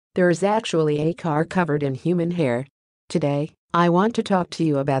There's actually a car covered in human hair. Today, I want to talk to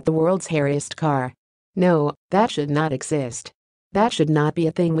you about the world's hairiest car. No, that should not exist. That should not be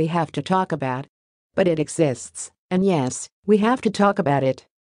a thing we have to talk about. But it exists, and yes, we have to talk about it.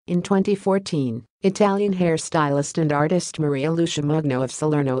 In 2014, Italian hairstylist and artist Lucia Mugno of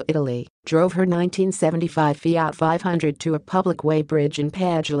Salerno, Italy, drove her 1975 Fiat 500 to a public way bridge in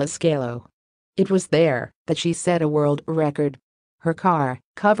Padula Scalo. It was there that she set a world record. Her car,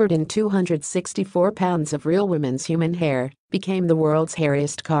 covered in 264 pounds of real women's human hair, became the world's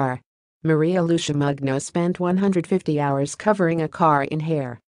hairiest car. Lucia Mugno spent 150 hours covering a car in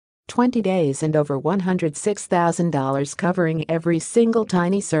hair. 20 days and over $106,000 covering every single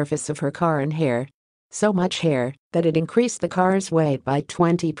tiny surface of her car in hair. So much hair that it increased the car's weight by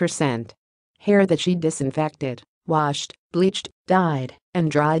 20%. Hair that she disinfected, washed, bleached, dyed, and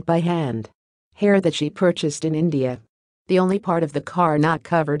dried by hand. Hair that she purchased in India. The only part of the car not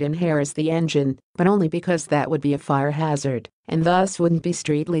covered in hair is the engine, but only because that would be a fire hazard, and thus wouldn't be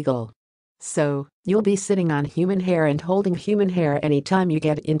street legal. So, you'll be sitting on human hair and holding human hair anytime you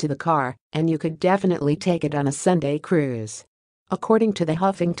get into the car, and you could definitely take it on a Sunday cruise. According to the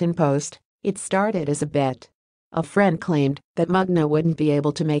Huffington Post, it started as a bet. A friend claimed that Mugno wouldn't be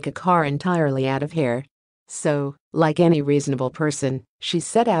able to make a car entirely out of hair. So, like any reasonable person, she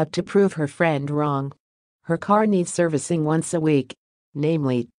set out to prove her friend wrong. Her car needs servicing once a week.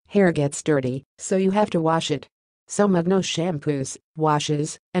 Namely, hair gets dirty, so you have to wash it. So Mugno shampoos,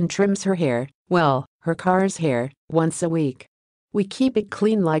 washes, and trims her hair, well, her car's hair, once a week. We keep it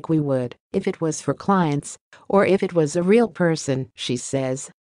clean like we would if it was for clients, or if it was a real person, she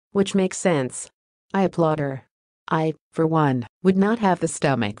says. Which makes sense. I applaud her. I, for one, would not have the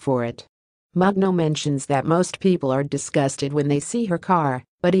stomach for it. Mugno mentions that most people are disgusted when they see her car,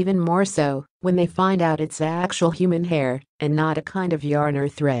 but even more so when they find out it's actual human hair and not a kind of yarn or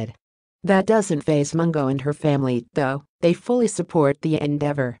thread. That doesn't faze Mugno and her family, though. They fully support the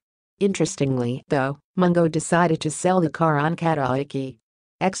endeavor. Interestingly, though, Mugno decided to sell the car on karaoke.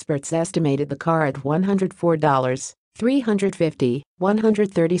 Experts estimated the car at $104, $350,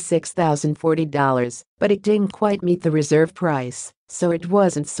 $136,040, but it didn't quite meet the reserve price, so it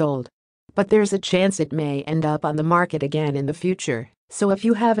wasn't sold. But there's a chance it may end up on the market again in the future, so if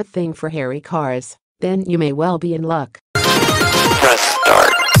you have a thing for hairy cars, then you may well be in luck. Press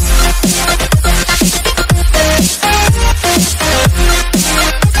start.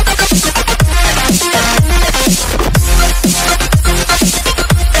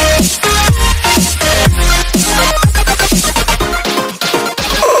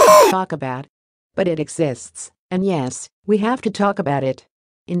 Talk about. But it exists, and yes, we have to talk about it.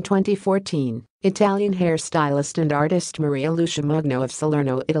 In 2014, Italian hairstylist and artist Lucia Mugno of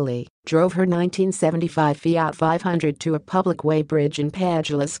Salerno, Italy, drove her 1975 Fiat 500 to a public way bridge in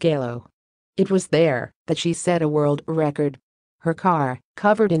Padula Scalo. It was there that she set a world record. Her car,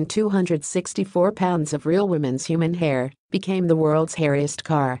 covered in 264 pounds of real women's human hair, became the world's hairiest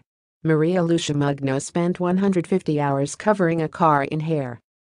car. Lucia Mugno spent 150 hours covering a car in hair.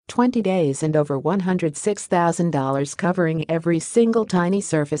 20 days and over $106,000 covering every single tiny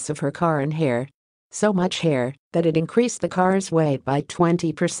surface of her car in hair. So much hair that it increased the car's weight by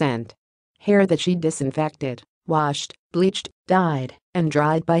 20%. Hair that she disinfected, washed, bleached, dyed, and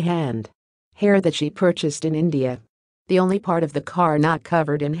dried by hand. Hair that she purchased in India. The only part of the car not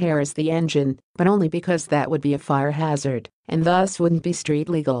covered in hair is the engine, but only because that would be a fire hazard, and thus wouldn't be street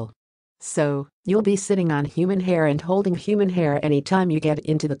legal. So, you'll be sitting on human hair and holding human hair anytime you get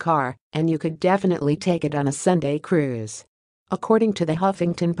into the car, and you could definitely take it on a Sunday cruise. According to the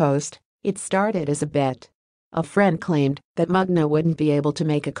Huffington Post, it started as a bet. A friend claimed that Mugno wouldn't be able to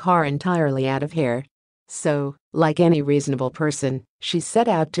make a car entirely out of hair. So, like any reasonable person, she set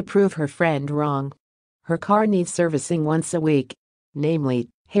out to prove her friend wrong. Her car needs servicing once a week. Namely,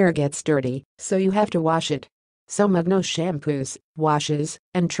 hair gets dirty, so you have to wash it. So Mugno shampoos, washes,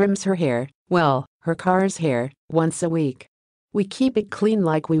 and trims her hair, well, her car's hair, once a week. We keep it clean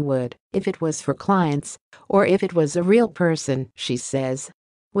like we would if it was for clients, or if it was a real person, she says.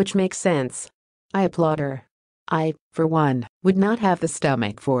 Which makes sense. I applaud her. I, for one, would not have the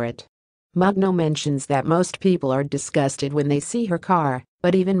stomach for it. Mugno mentions that most people are disgusted when they see her car,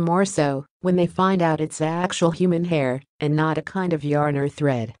 but even more so when they find out it's actual human hair and not a kind of yarn or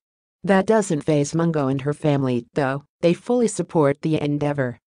thread. That doesn't faze Mugno and her family, though. They fully support the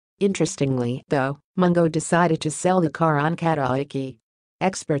endeavor. Interestingly, though, Mugno decided to sell the car on karaoke.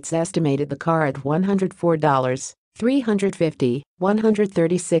 Experts estimated the car at $104, $350,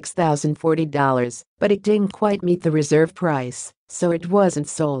 $136,040, but it didn't quite meet the reserve price, so it wasn't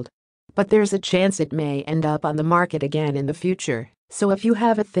sold. But there's a chance it may end up on the market again in the future, So if you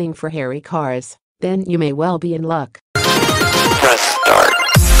have a thing for hairy cars, then you may well be in luck. Press start.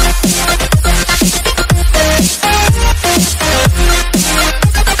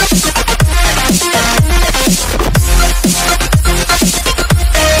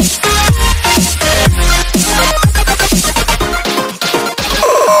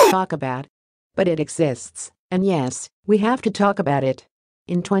 Talk about, but it exists, and yes, we have to talk about it.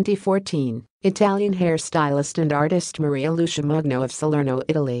 In 2014, Italian hairstylist and artist Lucia Mugno of Salerno,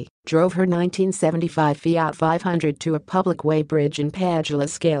 Italy, drove her 1975 Fiat 500 to a public way bridge in Padula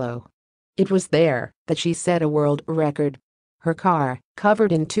Scalo. It was there that she set a world record. Her car,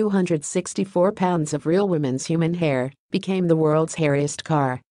 covered in 264 pounds of real women's human hair, became the world's hairiest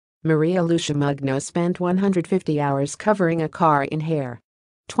car. Lucia Mugno spent 150 hours covering a car in hair.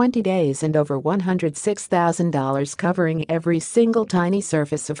 20 days and over $106,000 covering every single tiny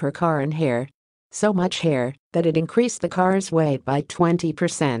surface of her car in hair. So much hair that it increased the car's weight by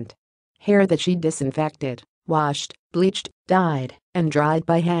 20%. Hair that she disinfected, washed, bleached, dyed, and dried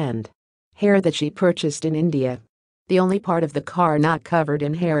by hand. Hair that she purchased in India. The only part of the car not covered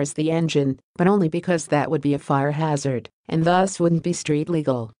in hair is the engine, but only because that would be a fire hazard, and thus wouldn't be street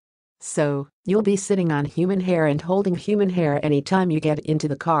legal. So, you'll be sitting on human hair and holding human hair anytime you get into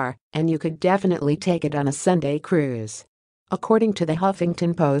the car, and you could definitely take it on a Sunday cruise. According to the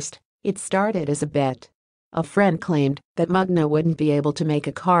Huffington Post, it started as a bet. A friend claimed that Mugno wouldn't be able to make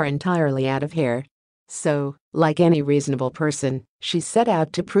a car entirely out of hair. So, like any reasonable person, she set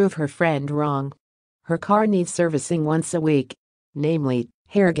out to prove her friend wrong. Her car needs servicing once a week. Namely,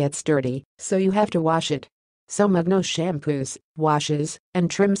 hair gets dirty, so you have to wash it. So Mugno shampoos, washes, and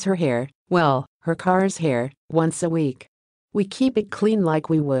trims her hair, well, her car's hair, once a week. We keep it clean like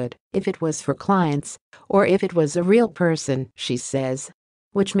we would if it was for clients, or if it was a real person, she says.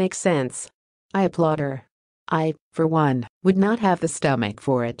 Which makes sense. I applaud her. I, for one, would not have the stomach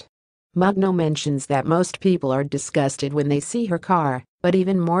for it. Mugno mentions that most people are disgusted when they see her car, but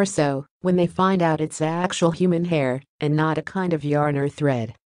even more so when they find out it's actual human hair and not a kind of yarn or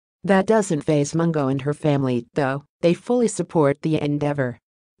thread. That doesn't faze Mugno and her family, though. They fully support the endeavor.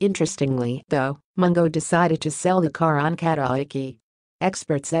 Interestingly, though, Mugno decided to sell the car on karaoke.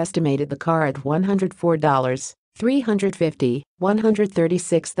 Experts estimated the car at $104, $350,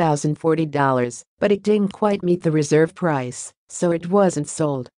 $136,040, but it didn't quite meet the reserve price, so it wasn't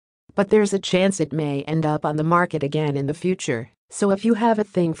sold. But there's a chance it may end up on the market again in the future, so if you have a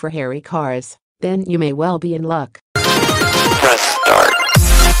thing for hairy cars, then you may well be in luck. Press start.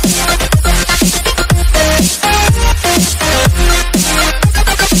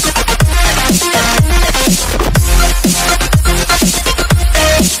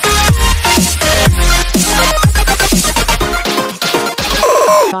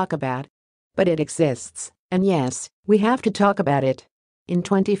 Talk about, but it exists, and yes, we have to talk about it. In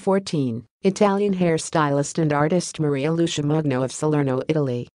 2014, Italian hairstylist and artist Lucia Mugno of Salerno,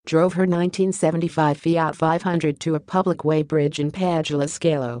 Italy, drove her 1975 Fiat 500 to a public way bridge in Padula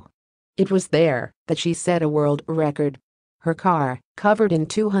Scalo. It was there that she set a world record. Her car, covered in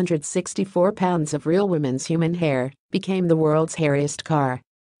 264 pounds of real women's human hair, became the world's hairiest car.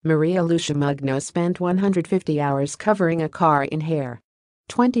 Lucia Mugno spent 150 hours covering a car in hair.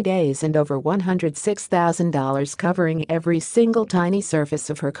 20 days and over $106,000 covering every single tiny surface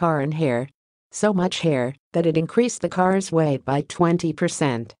of her car in hair. So much hair that it increased the car's weight by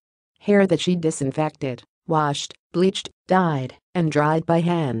 20%. Hair that she disinfected, washed, bleached, dyed, and dried by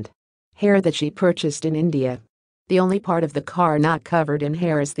hand. Hair that she purchased in India. The only part of the car not covered in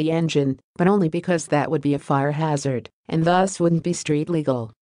hair is the engine, but only because that would be a fire hazard, and thus wouldn't be street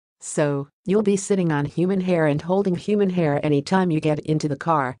legal. So, you'll be sitting on human hair and holding human hair anytime you get into the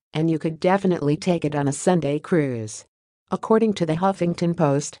car, and you could definitely take it on a Sunday cruise. According to the Huffington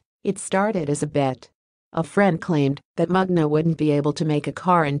Post, it started as a bet. A friend claimed that Mugno wouldn't be able to make a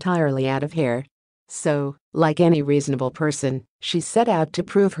car entirely out of hair. So, like any reasonable person, she set out to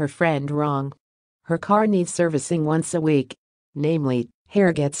prove her friend wrong. Her car needs servicing once a week. Namely,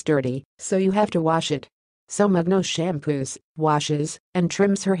 hair gets dirty, so you have to wash it. So Mugno shampoos, washes, and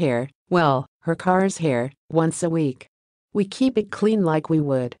trims her hair, well, her car's hair, once a week. We keep it clean like we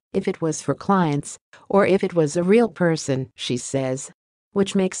would if it was for clients, or if it was a real person, she says.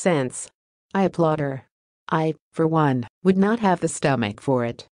 Which makes sense. I applaud her. I, for one, would not have the stomach for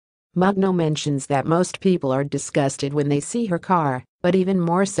it. Mugno mentions that most people are disgusted when they see her car, but even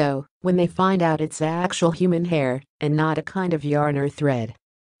more so when they find out it's actual human hair and not a kind of yarn or thread.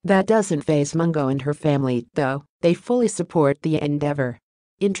 That doesn't faze Mugno and her family, though. They fully support the endeavor.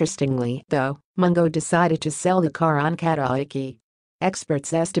 Interestingly, though, Mugno decided to sell the car on karaoke.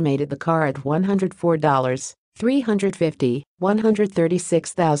 Experts estimated the car at $104, $350,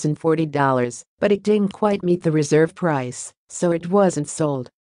 $136,040, but it didn't quite meet the reserve price, so it wasn't sold.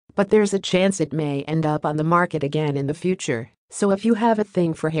 But there's a chance it may end up on the market again in the future, so if you have a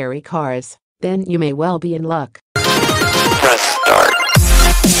thing for hairy cars, then you may well be in luck. Press start.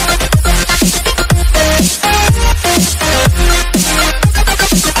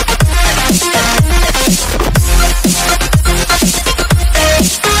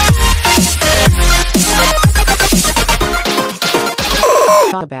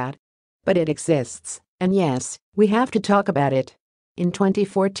 Talk about, but it exists, and yes, we have to talk about it. In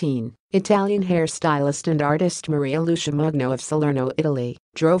 2014, Italian hairstylist and artist Lucia Mugno of Salerno, Italy,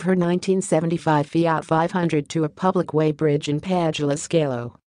 drove her 1975 Fiat 500 to a public way bridge in Padula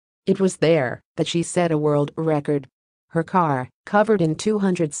Scalo. It was there that she set a world record. Her car, covered in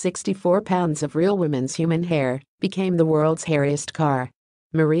 264 pounds of real women's human hair, became the world's hairiest car.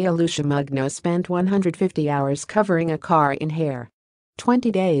 Lucia Mugno spent 150 hours covering a car in hair.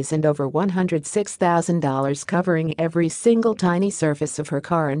 20 days and over $106,000 covering every single tiny surface of her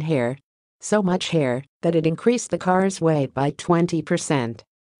car in hair. So much hair that it increased the car's weight by 20%.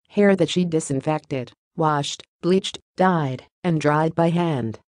 Hair that she disinfected, washed, bleached, dyed, and dried by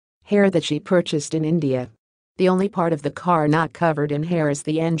hand. Hair that she purchased in India. The only part of the car not covered in hair is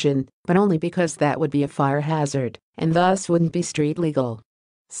the engine, but only because that would be a fire hazard, and thus wouldn't be street legal.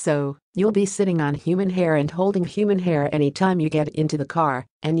 So, you'll be sitting on human hair and holding human hair anytime you get into the car,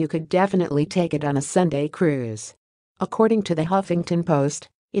 and you could definitely take it on a Sunday cruise. According to the Huffington Post,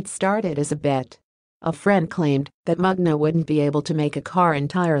 it started as a bet. A friend claimed that Mugno wouldn't be able to make a car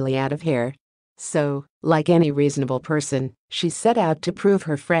entirely out of hair. So, like any reasonable person, she set out to prove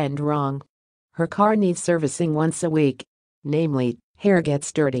her friend wrong. Her car needs servicing once a week. Namely, hair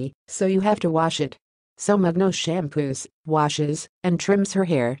gets dirty, so you have to wash it. So Mugno shampoos, washes, and trims her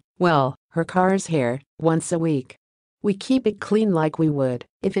hair, well, her car's hair, once a week. We keep it clean like we would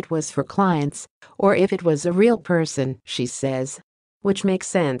if it was for clients, or if it was a real person, she says. Which makes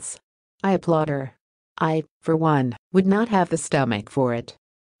sense. I applaud her. I, for one, would not have the stomach for it.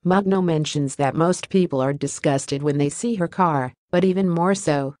 Mugno mentions that most people are disgusted when they see her car, but even more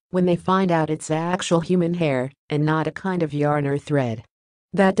so when they find out it's actual human hair and not a kind of yarn or thread.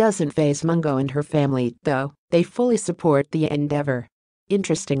 That doesn't faze Mugno and her family, though. They fully support the endeavor.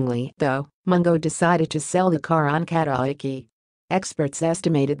 Interestingly, though, Mugno decided to sell the car on karaoke. Experts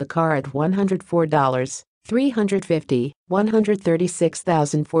estimated the car at $104, $350,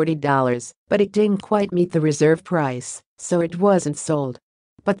 $136,040, but it didn't quite meet the reserve price, so it wasn't sold.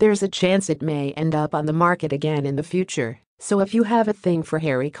 But there's a chance it may end up on the market again in the future, so if you have a thing for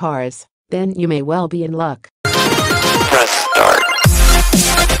hairy cars, then you may well be in luck. Press start.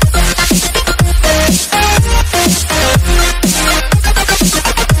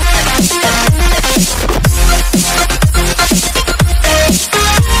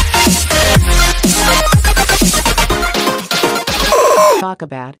 Talk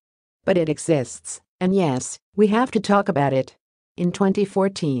about, but it exists, and yes, we have to talk about it. In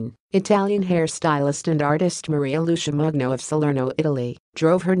 2014, Italian hairstylist and artist Lucia Mugno of Salerno, Italy,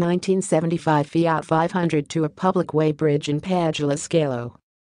 drove her 1975 Fiat 500 to a public way bridge in Padula Scalo.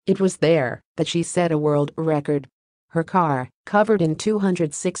 It was there that she set a world record. Her car, covered in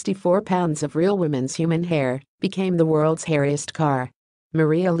 264 pounds of real women's human hair, became the world's hairiest car.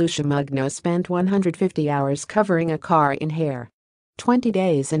 Lucia Mugno spent 150 hours covering a car in hair. 20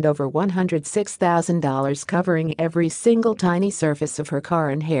 days and over $106,000 covering every single tiny surface of her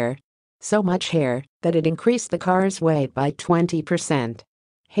car in hair. So much hair that it increased the car's weight by 20%.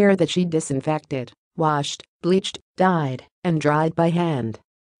 Hair that she disinfected, washed, bleached, dyed, and dried by hand.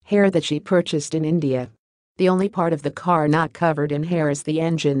 Hair that she purchased in India. The only part of the car not covered in hair is the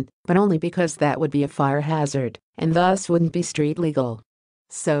engine, but only because that would be a fire hazard, and thus wouldn't be street legal.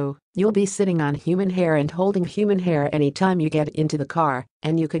 So, you'll be sitting on human hair and holding human hair anytime you get into the car,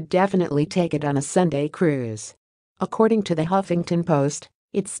 and you could definitely take it on a Sunday cruise. According to the Huffington Post,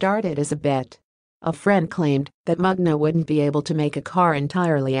 it started as a bet. A friend claimed that Mugno wouldn't be able to make a car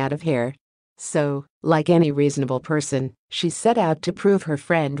entirely out of hair. So, like any reasonable person, she set out to prove her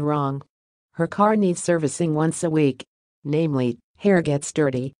friend wrong. Her car needs servicing once a week. Namely, hair gets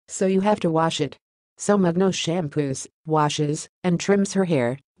dirty, so you have to wash it. So Mugno shampoos, washes, and trims her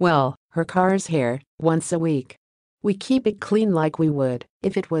hair, well, her car's hair, once a week. We keep it clean like we would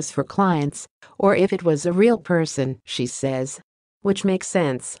if it was for clients, or if it was a real person, she says. Which makes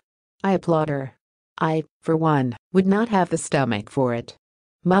sense. I applaud her. I, for one, would not have the stomach for it.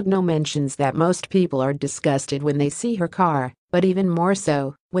 Mugno mentions that most people are disgusted when they see her car, but even more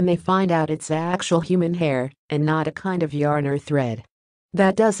so when they find out it's actual human hair and not a kind of yarn or thread.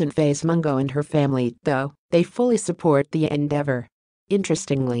 That doesn't faze Mugno and her family, though. they fully support the endeavor.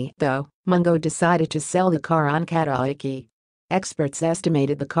 Interestingly, though, Mugno decided to sell the car on karaoke. Experts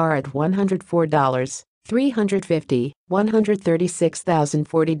estimated the car at $104, $350,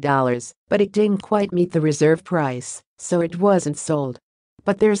 $136,040, but it didn't quite meet the reserve price, so it wasn't sold.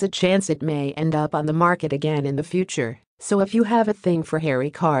 But there's a chance it may end up on the market again in the future, so if you have a thing for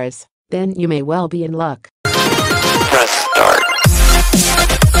hairy cars, then you may well be in luck. Press start.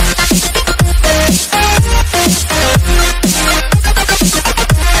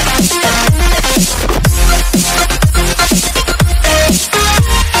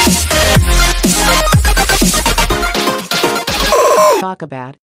 Talk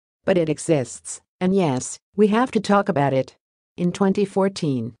about, but it exists, and yes, we have to talk about it. In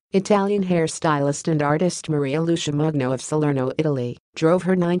 2014, Italian hairstylist and artist Lucia Mugno of Salerno, Italy, drove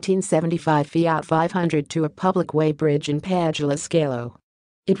her 1975 Fiat 500 to a public way bridge in Padula Scalo.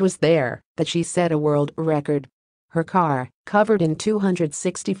 It was there that she set a world record. Her car, covered in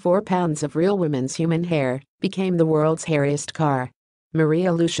 264 pounds of real women's human hair, became the world's hairiest car.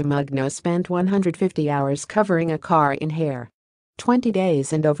 Lucia Mugno spent 150 hours covering a car in hair. 20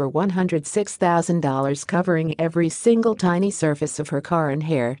 days and over $106,000 covering every single tiny surface of her car in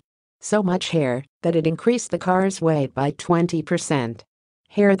hair. So much hair that it increased the car's weight by 20%.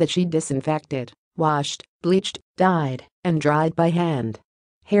 Hair that she disinfected, washed, bleached, dyed, and dried by hand.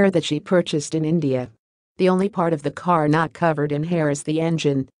 Hair that she purchased in India. The only part of the car not covered in hair is the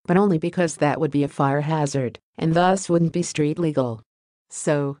engine, but only because that would be a fire hazard, and thus wouldn't be street legal.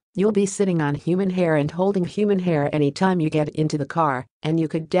 So, you'll be sitting on human hair and holding human hair anytime you get into the car, and you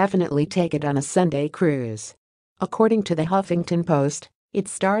could definitely take it on a Sunday cruise. According to the Huffington Post, it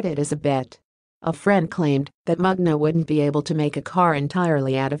started as a bet. A friend claimed that Mugno wouldn't be able to make a car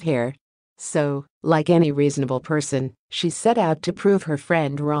entirely out of hair. So, like any reasonable person, she set out to prove her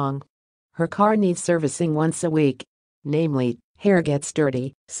friend wrong. Her car needs servicing once a week. Namely, hair gets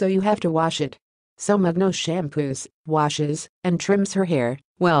dirty, so you have to wash it. So Mugno shampoos, washes, and trims her hair,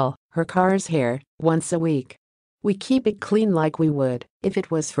 well, her car's hair, once a week. We keep it clean like we would if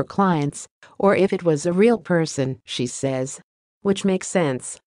it was for clients, or if it was a real person, she says. Which makes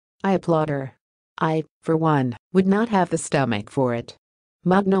sense. I applaud her. I, for one, would not have the stomach for it.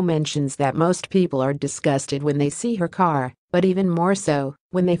 Mugno mentions that most people are disgusted when they see her car, but even more so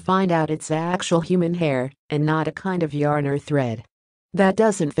when they find out it's actual human hair and not a kind of yarn or thread. That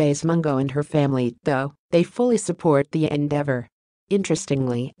doesn't faze Mugno and her family, though. They fully support the endeavor.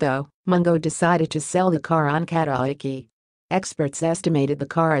 Interestingly, though, Mugno decided to sell the car on karaoke. Experts estimated the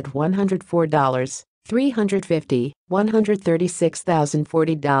car at $104, $350,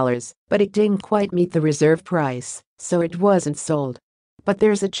 $136,040, but it didn't quite meet the reserve price, so it wasn't sold. But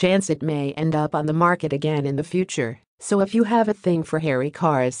there's a chance it may end up on the market again in the future, so if you have a thing for hairy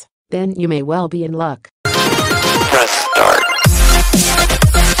cars, then you may well be in luck. Press start.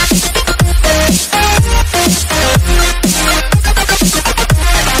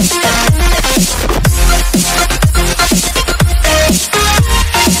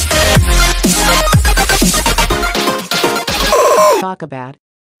 Talk about,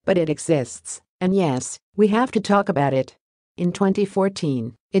 but it exists, and yes, we have to talk about it. In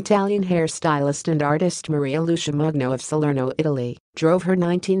 2014, Italian hairstylist and artist Lucia Mugno of Salerno, Italy, drove her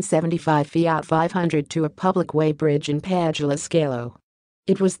 1975 Fiat 500 to a public way bridge in Padula Scalo.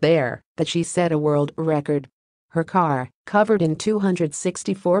 It was there that she set a world record. Her car, covered in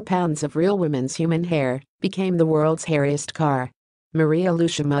 264 pounds of real women's human hair, became the world's hairiest car.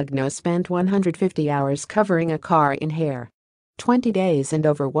 Lucia Mugno spent 150 hours covering a car in hair. 20 days and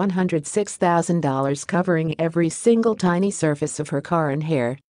over $106,000 covering every single tiny surface of her car in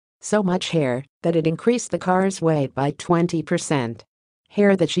hair. So much hair that it increased the car's weight by 20%.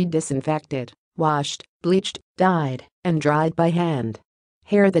 Hair that she disinfected, washed, bleached, dyed, and dried by hand.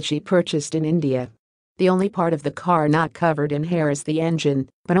 Hair that she purchased in India. The only part of the car not covered in hair is the engine,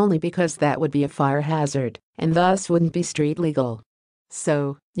 but only because that would be a fire hazard, and thus wouldn't be street legal.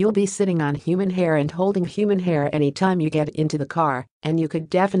 So, you'll be sitting on human hair and holding human hair anytime you get into the car, and you could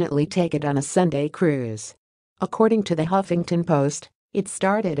definitely take it on a Sunday cruise. According to the Huffington Post, it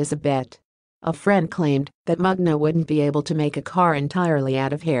started as a bet. A friend claimed that Mugno wouldn't be able to make a car entirely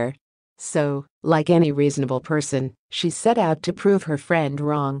out of hair. So, like any reasonable person, she set out to prove her friend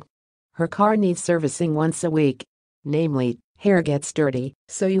wrong. Her car needs servicing once a week. Namely, hair gets dirty,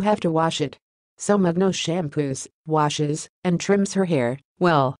 so you have to wash it. So Mugno shampoos, washes, and trims her hair,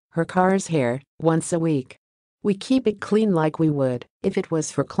 well, her car's hair, once a week. We keep it clean like we would if it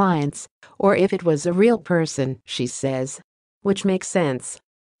was for clients, or if it was a real person, she says. Which makes sense.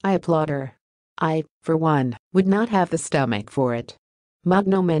 I applaud her. I, for one, would not have the stomach for it.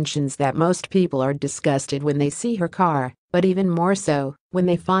 Mugno mentions that most people are disgusted when they see her car, but even more so when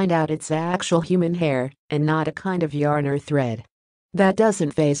they find out it's actual human hair and not a kind of yarn or thread. That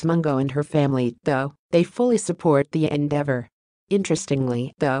doesn't faze Mugno and her family, though. They fully support the endeavor.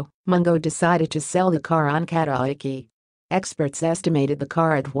 Interestingly, though, Mugno decided to sell the car on karaoke. Experts estimated the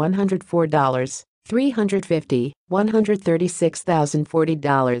car at $104, $350,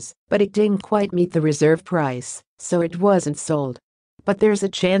 $136,040, but it didn't quite meet the reserve price, so it wasn't sold. But there's a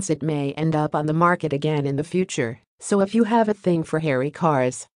chance it may end up on the market again in the future, so if you have a thing for hairy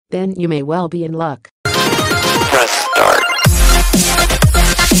cars, then you may well be in luck. Press start.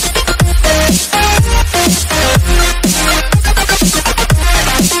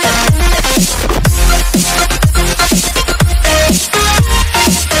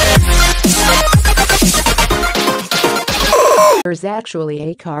 There's actually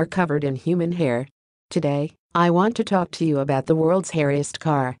a car covered in human hair. Today, I want to talk to you about the world's hairiest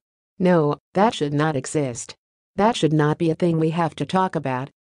car. No, that should not exist. That should not be a thing we have to talk about.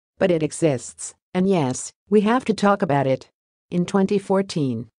 But it exists, and yes, we have to talk about it. In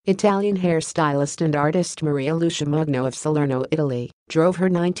 2014, Italian hairstylist and artist Lucia Mugno of Salerno, Italy, drove her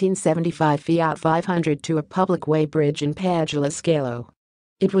 1975 Fiat 500 to a public way bridge in Padula Scalo.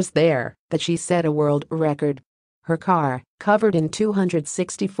 It was there that she set a world record. Her car, covered in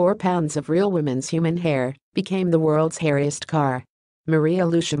 264 pounds of real women's human hair, became the world's hairiest car.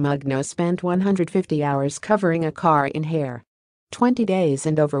 Lucia Mugno spent 150 hours covering a car in hair. 20 days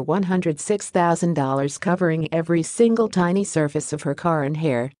and over $106,000 covering every single tiny surface of her car in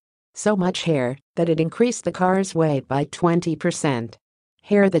hair. So much hair that it increased the car's weight by 20%.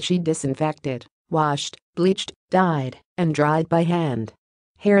 Hair that she disinfected, washed, bleached, dyed, and dried by hand.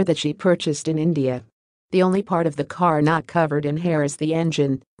 Hair that she purchased in India. The only part of the car not covered in hair is the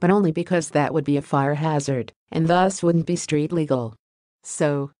engine, but only because that would be a fire hazard, and thus wouldn't be street legal.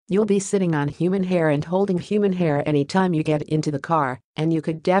 So, you'll be sitting on human hair and holding human hair anytime you get into the car, and you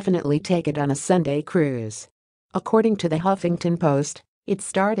could definitely take it on a Sunday cruise. According to the Huffington Post, it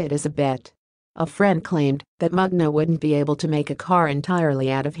started as a bet. A friend claimed that Mugno wouldn't be able to make a car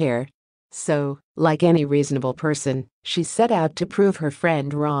entirely out of hair. So, like any reasonable person, she set out to prove her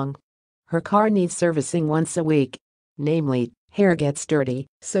friend wrong. Her car needs servicing once a week. Namely, hair gets dirty,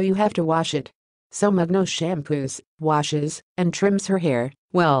 so you have to wash it. So Mugno shampoos, washes, and trims her hair,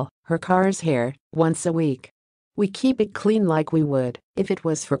 well, her car's hair, once a week. We keep it clean like we would if it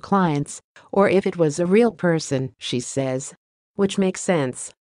was for clients, or if it was a real person, she says. Which makes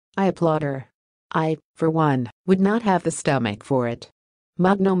sense. I applaud her. I, for one, would not have the stomach for it.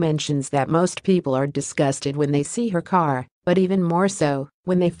 Mugno mentions that most people are disgusted when they see her car, but even more so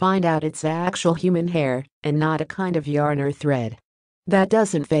when they find out it's actual human hair and not a kind of yarn or thread. That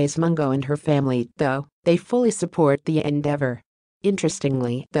doesn't faze Mugno and her family, though. They fully support the endeavor.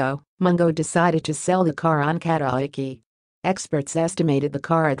 Interestingly, though, Mugno decided to sell the car on karaoke. Experts estimated the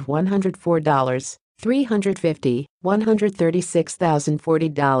car at $104, $350,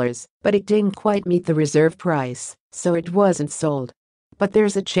 $136,040, but it didn't quite meet the reserve price, so it wasn't sold. But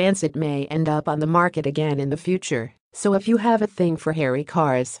there's a chance it may end up on the market again in the future, so if you have a thing for hairy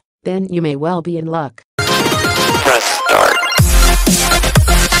cars, then you may well be in luck. Press start.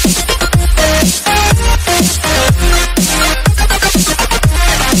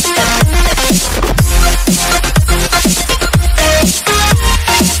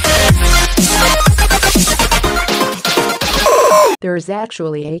 There is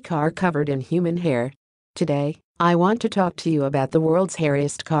actually a car covered in human hair. Today, I want to talk to you about the world's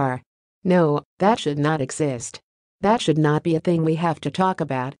hairiest car. No, that should not exist. That should not be a thing we have to talk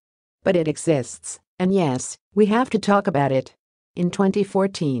about. But it exists, and yes, we have to talk about it. In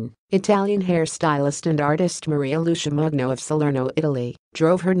 2014, Italian hairstylist and artist Lucia Mugno of Salerno, Italy,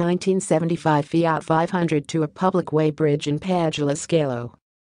 drove her 1975 Fiat 500 to a public way bridge in Padula Scalo.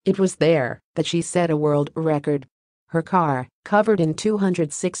 It was there that she set a world record. Her car, covered in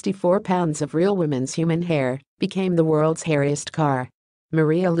 264 pounds of real women's human hair, became the world's hairiest car.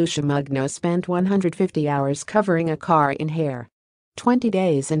 Lucia Mugno spent 150 hours covering a car in hair. 20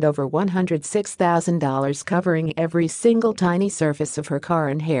 days and over $106,000 covering every single tiny surface of her car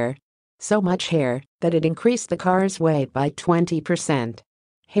in hair. So much hair that it increased the car's weight by 20%.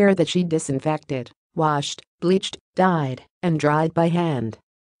 Hair that she disinfected, washed, bleached, dyed, and dried by hand.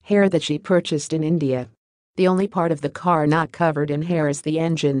 Hair that she purchased in India. The only part of the car not covered in hair is the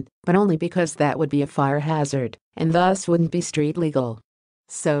engine, but only because that would be a fire hazard, and thus wouldn't be street legal.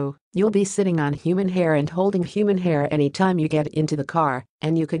 So, you'll be sitting on human hair and holding human hair anytime you get into the car,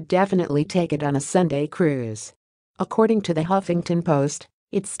 and you could definitely take it on a Sunday cruise. According to the Huffington Post,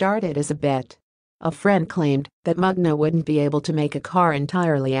 it started as a bet. A friend claimed that Mugno wouldn't be able to make a car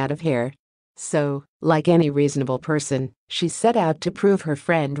entirely out of hair. So, like any reasonable person, she set out to prove her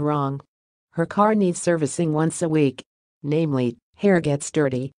friend wrong. Her car needs servicing once a week. Namely, hair gets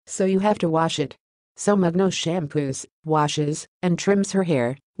dirty, so you have to wash it. So Mugno shampoos, washes, and trims her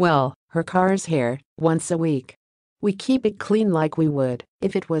hair, well, her car's hair, once a week. We keep it clean like we would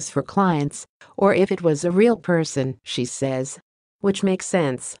if it was for clients, or if it was a real person, she says. Which makes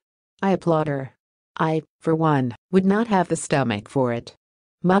sense. I applaud her. I, for one, would not have the stomach for it.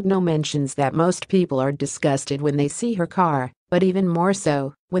 Mugno mentions that most people are disgusted when they see her car, but even more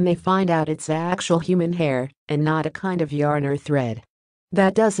so when they find out it's actual human hair and not a kind of yarn or thread.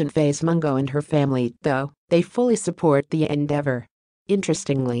 That doesn't faze Mugno and her family, though. They fully support the endeavor.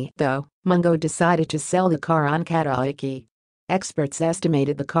 Interestingly, though, Mugno decided to sell the car on karaoke. Experts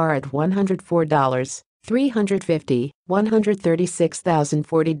estimated the car at $104, $350,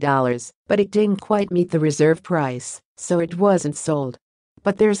 $136,040, but it didn't quite meet the reserve price, so it wasn't sold.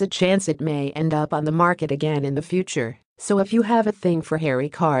 But there's a chance it may end up on the market again in the future, so if you have a thing for hairy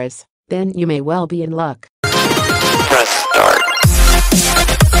cars, then you may well be in luck. Press start.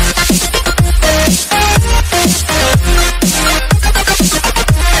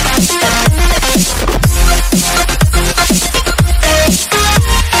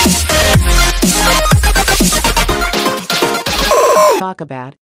 Talk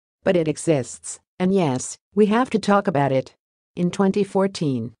about. But it exists, and yes, we have to talk about it. In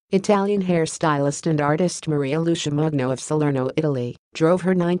 2014, Italian hairstylist and artist Lucia Mugno of Salerno, Italy, drove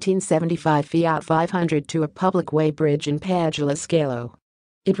her 1975 Fiat 500 to a public way bridge in Padula Scalo.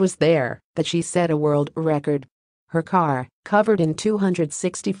 It was there that she set a world record. Her car, covered in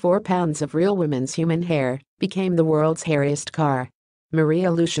 264 pounds of real women's human hair, became the world's hairiest car.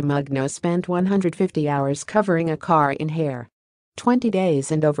 Lucia Mugno spent 150 hours covering a car in hair. 20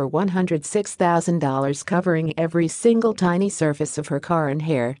 days and over $106,000 covering every single tiny surface of her car in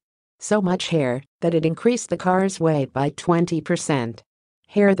hair. So much hair that it increased the car's weight by 20%.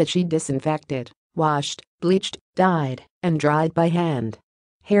 Hair that she disinfected, washed, bleached, dyed, and dried by hand.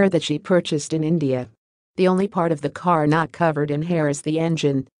 Hair that she purchased in India. The only part of the car not covered in hair is the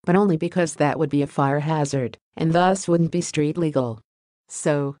engine, but only because that would be a fire hazard, and thus wouldn't be street legal.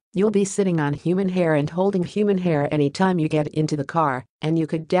 So, you'll be sitting on human hair and holding human hair anytime you get into the car, and you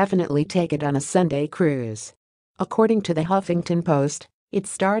could definitely take it on a Sunday cruise. According to the Huffington Post, it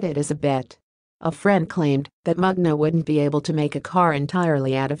started as a bet. A friend claimed that Mugno wouldn't be able to make a car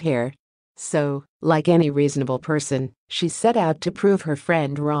entirely out of hair. So, like any reasonable person, she set out to prove her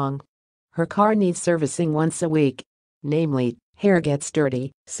friend wrong. Her car needs servicing once a week. Namely, hair gets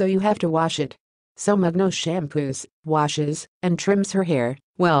dirty, so you have to wash it. So Mugno shampoos, washes, and trims her hair,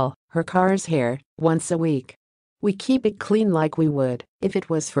 well, her car's hair, once a week. We keep it clean like we would if it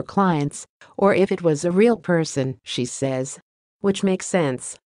was for clients, or if it was a real person, she says. Which makes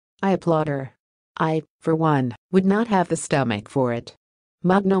sense. I applaud her. I, for one, would not have the stomach for it.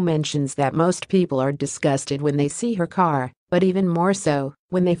 Mugno mentions that most people are disgusted when they see her car, but even more so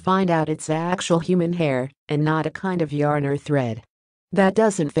when they find out it's actual human hair and not a kind of yarn or thread. That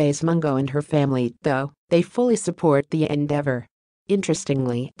doesn't faze Mugno and her family, though. They fully support the endeavor.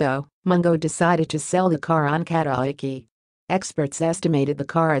 Interestingly, though, Mugno decided to sell the car on karaoke. Experts estimated the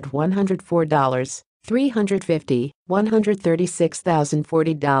car at $104, $350,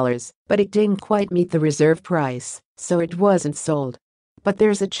 $136,040, but it didn't quite meet the reserve price, so it wasn't sold. But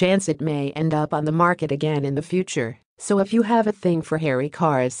there's a chance it may end up on the market again in the future, so if you have a thing for hairy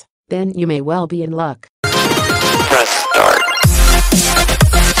cars, then you may well be in luck. Press start.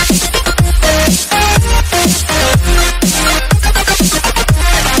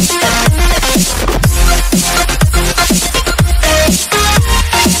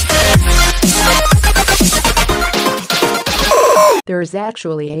 There is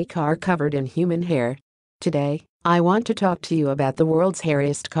actually a car covered in human hair. Today, I want to talk to you about the world's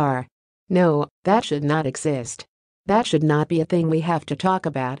hairiest car. No, that should not exist. That should not be a thing we have to talk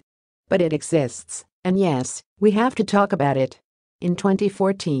about. But it exists, and yes, we have to talk about it. In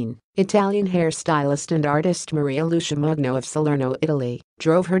 2014, Italian hairstylist and artist Lucia Mugno of Salerno, Italy,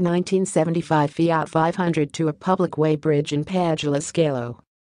 drove her 1975 Fiat 500 to a public way bridge in Padula Scalo.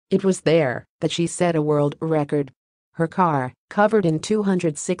 It was there that she set a world record. Her car, covered in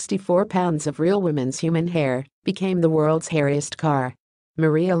 264 pounds of real women's human hair, became the world's hairiest car.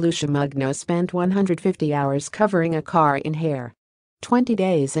 Lucia Mugno spent 150 hours covering a car in hair. 20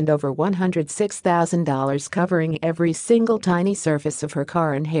 days and over $106,000 covering every single tiny surface of her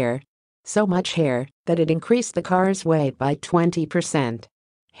car in hair. So much hair that it increased the car's weight by 20%.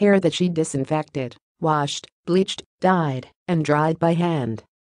 Hair that she disinfected, washed, bleached, dyed, and dried by hand.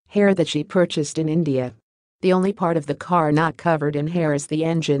 Hair that she purchased in India. The only part of the car not covered in hair is the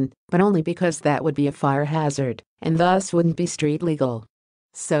engine, but only because that would be a fire hazard, and thus wouldn't be street legal.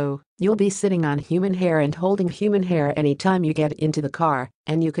 So, you'll be sitting on human hair and holding human hair anytime you get into the car,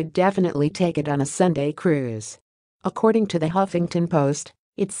 and you could definitely take it on a Sunday cruise. According to the Huffington Post,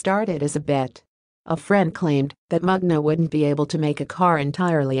 it started as a bet. A friend claimed that Mugno wouldn't be able to make a car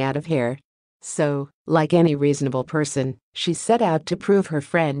entirely out of hair. So, like any reasonable person, she set out to prove her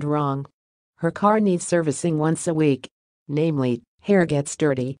friend wrong. Her car needs servicing once a week. Namely, hair gets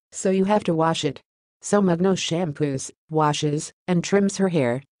dirty, so you have to wash it. So Mugno shampoos, washes, and trims her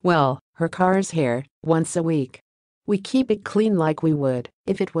hair, well, her car's hair, once a week. We keep it clean like we would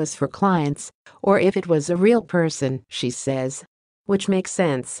if it was for clients, or if it was a real person, she says. Which makes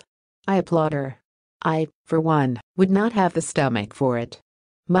sense. I applaud her. I, for one, would not have the stomach for it.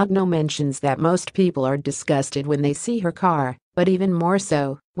 Mugno mentions that most people are disgusted when they see her car, but even more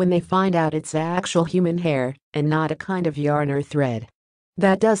so when they find out it's actual human hair and not a kind of yarn or thread.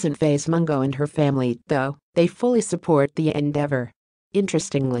 That doesn't faze Mugno and her family, though. They fully support the endeavor.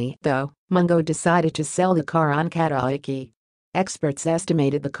 Interestingly, though, Mugno decided to sell the car on karaoke. Experts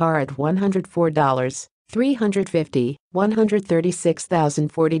estimated the car at $104, $350,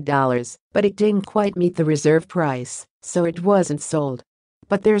 $136,040, but it didn't quite meet the reserve price, so it wasn't sold.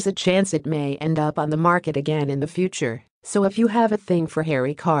 But there's a chance it may end up on the market again in the future, so if you have a thing for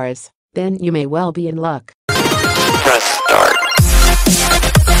hairy cars, then you may well be in luck. Press start.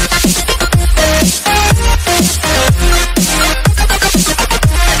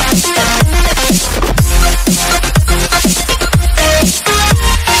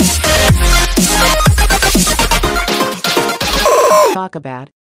 Talk about.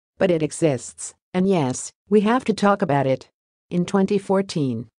 But it exists, and yes, we have to talk about it. In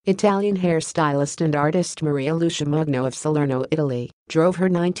 2014, Italian hairstylist and artist Lucia Mugno of Salerno, Italy, drove her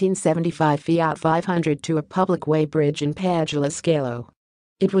 1975 Fiat 500 to a public way bridge in Padula Scalo.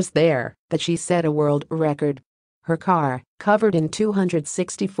 It was there that she set a world record. Her car, covered in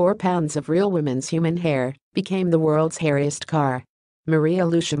 264 pounds of real women's human hair, became the world's hairiest car.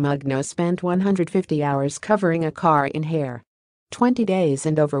 Lucia Mugno spent 150 hours covering a car in hair. 20 days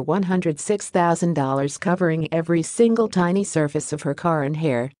and over $106,000 covering every single tiny surface of her car in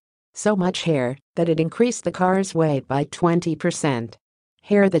hair. So much hair that it increased the car's weight by 20%.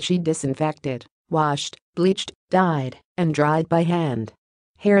 Hair that she disinfected, washed, bleached, dyed, and dried by hand.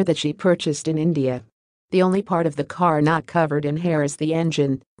 Hair that she purchased in India. The only part of the car not covered in hair is the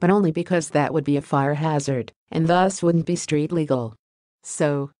engine, but only because that would be a fire hazard, and thus wouldn't be street legal.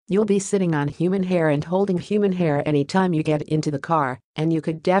 So, you'll be sitting on human hair and holding human hair anytime you get into the car, and you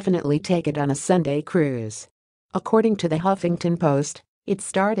could definitely take it on a Sunday cruise. According to the Huffington Post, it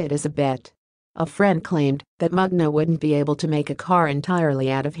started as a bet. A friend claimed that Mugno wouldn't be able to make a car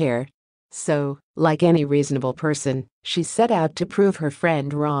entirely out of hair. So, like any reasonable person, she set out to prove her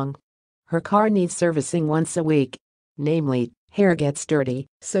friend wrong. Her car needs servicing once a week. Namely, hair gets dirty,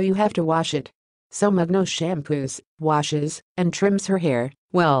 so you have to wash it. So Mugno shampoos, washes, and trims her hair,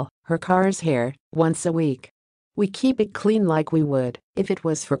 well, her car's hair, once a week. We keep it clean like we would if it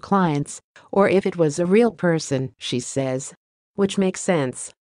was for clients, or if it was a real person, she says. Which makes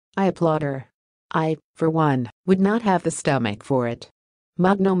sense. I applaud her. I, for one, would not have the stomach for it.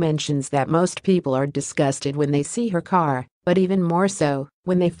 Mugno mentions that most people are disgusted when they see her car, but even more so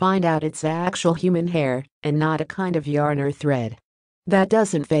when they find out it's actual human hair and not a kind of yarn or thread. That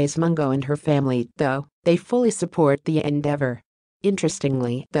doesn't faze Mugno and her family, though. They fully support the endeavor.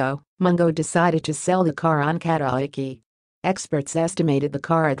 Interestingly, though, Mugno decided to sell the car on karaoke. Experts estimated the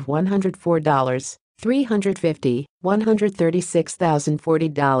car at $104, $350,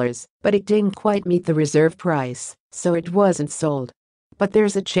 $136,040, but it didn't quite meet the reserve price, so it wasn't sold. But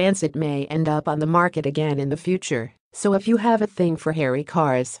there's a chance it may end up on the market again in the future, so if you have a thing for hairy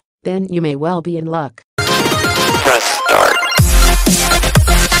cars, then you may well be in luck. Press start.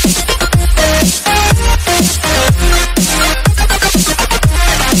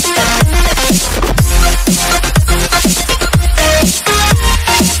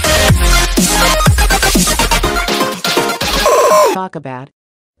 Talk about.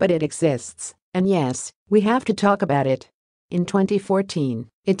 But it exists, and yes, we have to talk about it. In 2014,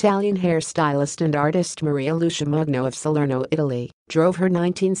 Italian hairstylist and artist Lucia Mugno of Salerno, Italy, drove her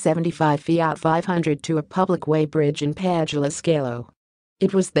 1975 Fiat 500 to a public way bridge in Padula Scalo.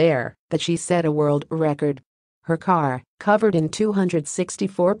 It was there that she set a world record. Her car, covered in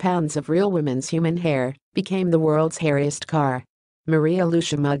 264 pounds of real women's human hair, became the world's hairiest car.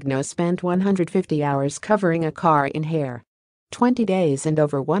 Lucia Mugno spent 150 hours covering a car in hair. 20 days and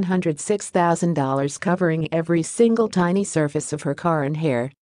over $106,000 covering every single tiny surface of her car in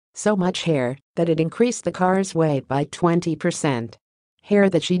hair. So much hair that it increased the car's weight by 20%. Hair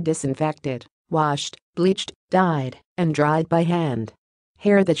that she disinfected, washed, bleached, dyed, and dried by hand.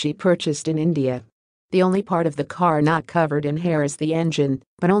 Hair that she purchased in India. The only part of the car not covered in hair is the engine,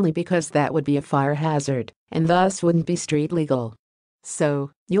 but only because that would be a fire hazard, and thus wouldn't be street legal.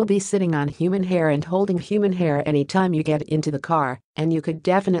 So, you'll be sitting on human hair and holding human hair anytime you get into the car, and you could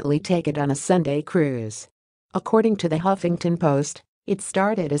definitely take it on a Sunday cruise. According to the Huffington Post, it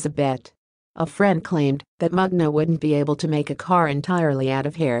started as a bet. A friend claimed that Mugno wouldn't be able to make a car entirely out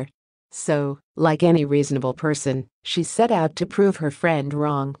of hair. So, like any reasonable person, she set out to prove her friend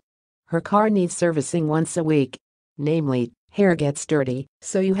wrong. Her car needs servicing once a week. Namely, hair gets dirty,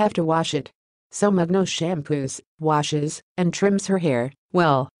 so you have to wash it. So Mugno shampoos, washes, and trims her hair,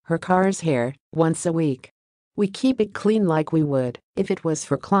 well, her car's hair, once a week. We keep it clean like we would if it was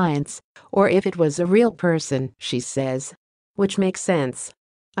for clients, or if it was a real person, she says. Which makes sense.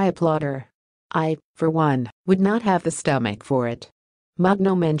 I applaud her. I, for one, would not have the stomach for it.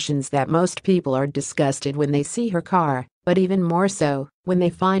 Mugno mentions that most people are disgusted when they see her car, but even more so when they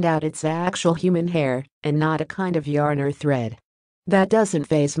find out it's actual human hair and not a kind of yarn or thread. That doesn't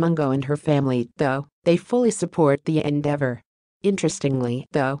faze Mugno and her family, though. They fully support the endeavor. Interestingly,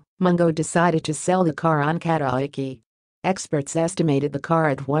 though, Mugno decided to sell the car on karaoke. Experts estimated the car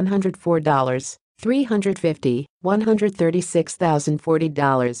at $104, $350,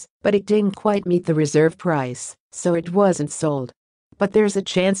 $136,040, but it didn't quite meet the reserve price, so it wasn't sold. But there's a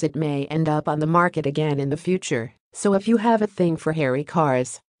chance it may end up on the market again in the future, so if you have a thing for hairy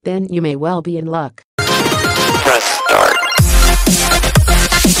cars, then you may well be in luck. Press start.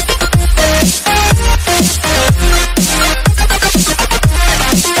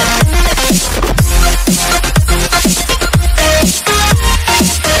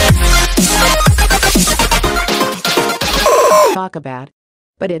 Talk about.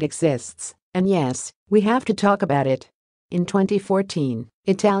 But it exists, and yes, we have to talk about it. In 2014,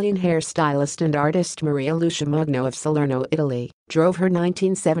 Italian hairstylist and artist Lucia Mugno of Salerno, Italy, drove her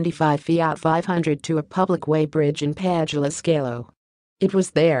 1975 Fiat 500 to a public way bridge in Padula Scalo. It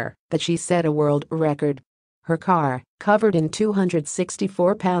was there that she set a world record. Her car, covered in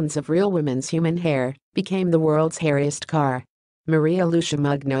 264 pounds of real women's human hair, became the world's hairiest car. Lucia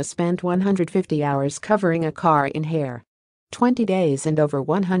Mugno spent 150 hours covering a car in hair. 20 days and over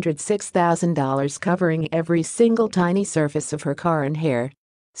 $106,000 covering every single tiny surface of her car in hair.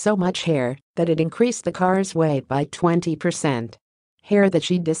 So much hair that it increased the car's weight by 20%. Hair that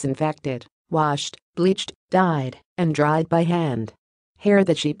she disinfected, washed, bleached, dyed, and dried by hand. Hair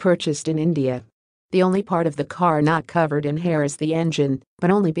that she purchased in India. The only part of the car not covered in hair is the engine,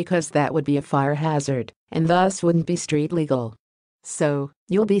 but only because that would be a fire hazard, and thus wouldn't be street legal. So,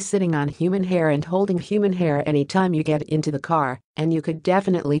 you'll be sitting on human hair and holding human hair anytime you get into the car, and you could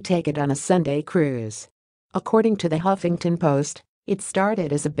definitely take it on a Sunday cruise. According to the Huffington Post, it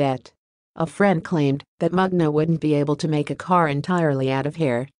started as a bet. A friend claimed that Mugno wouldn't be able to make a car entirely out of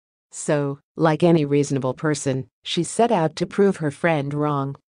hair. So, like any reasonable person, she set out to prove her friend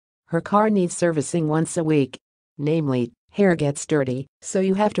wrong. Her car needs servicing once a week. Namely, hair gets dirty, so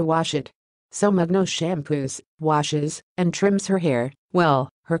you have to wash it. So Mugno shampoos, washes, and trims her hair, well,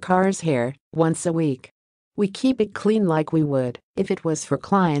 her car's hair, once a week. We keep it clean like we would if it was for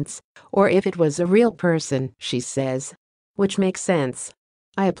clients, or if it was a real person, she says. Which makes sense.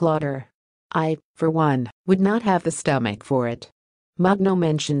 I applaud her. I, for one, would not have the stomach for it. Mugno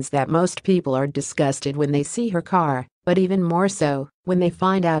mentions that most people are disgusted when they see her car, but even more so when they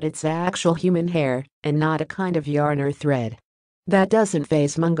find out it's actual human hair and not a kind of yarn or thread. That doesn't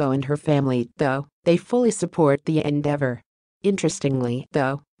faze Mugno and her family, though. They fully support the endeavor. Interestingly,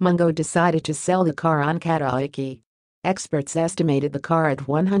 though, Mugno decided to sell the car on karaoke. Experts estimated the car at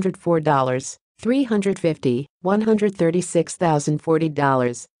 $104, $350,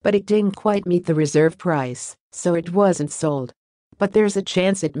 $136,040, but it didn't quite meet the reserve price, so it wasn't sold. But there's a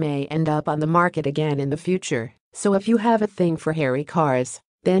chance it may end up on the market again in the future, so if you have a thing for hairy cars,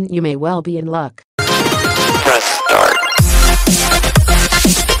 then you may well be in luck. Press start.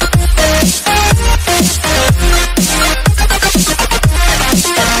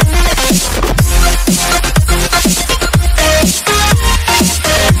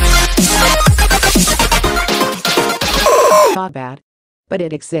 Talk about. But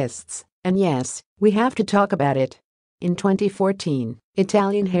it exists, and yes, we have to talk about it. In 2014,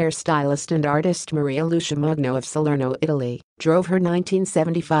 Italian hairstylist and artist Lucia Mugno of Salerno, Italy, drove her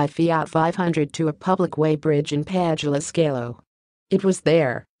 1975 Fiat 500 to a public way bridge in Padula Scalo. It was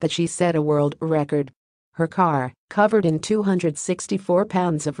there that she set a world record. Her car, covered in 264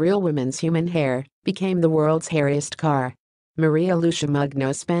 pounds of real women's human hair, became the world's hairiest car. Lucia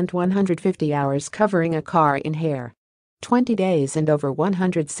Mugno spent 150 hours covering a car in hair. 20 days and over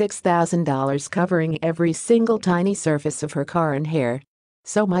 $106,000 covering every single tiny surface of her car in hair.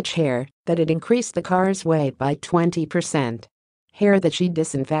 So much hair that it increased the car's weight by 20%. Hair that she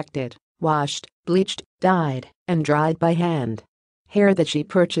disinfected, washed, bleached, dyed, and dried by hand. Hair that she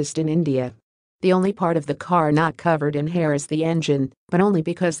purchased in India. The only part of the car not covered in hair is the engine, but only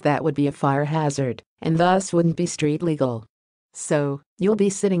because that would be a fire hazard, and thus wouldn't be street legal. So, you'll be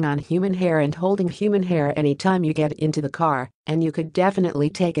sitting on human hair and holding human hair anytime you get into the car, and you could definitely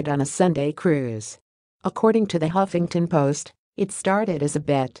take it on a Sunday cruise. According to the Huffington Post, it started as a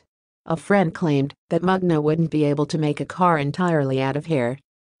bet. A friend claimed that Mugno wouldn't be able to make a car entirely out of hair.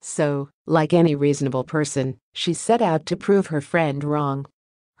 So, like any reasonable person, she set out to prove her friend wrong.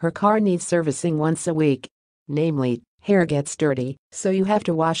 Her car needs servicing once a week. Namely, hair gets dirty, so you have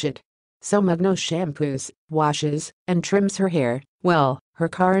to wash it. So Mugno shampoos, washes, and trims her hair, well, her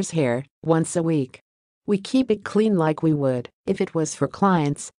car's hair, once a week. We keep it clean like we would if it was for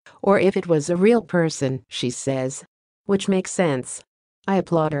clients, or if it was a real person, she says. Which makes sense. I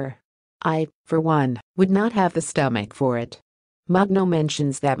applaud her. I, for one, would not have the stomach for it. Mugno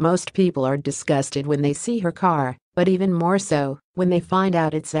mentions that most people are disgusted when they see her car, but even more so when they find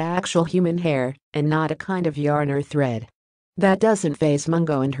out it's actual human hair and not a kind of yarn or thread. That doesn't faze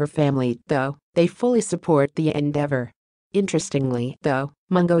Mugno and her family, though. They fully support the endeavor. Interestingly, though,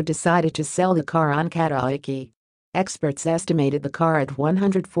 Mugno decided to sell the car on karaoke. Experts estimated the car at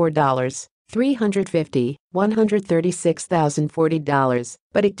 $104, $350, $136,040,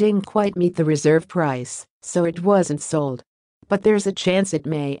 but it didn't quite meet the reserve price, so it wasn't sold. But there's a chance it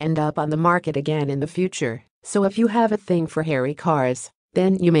may end up on the market again in the future, so if you have a thing for hairy cars,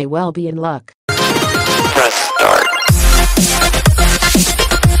 then you may well be in luck. Press start.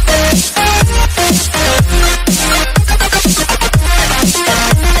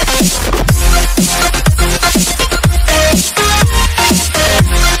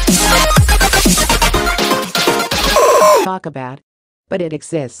 Talk about. But it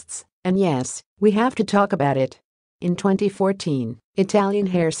exists, and yes, we have to talk about it. In 2014, Italian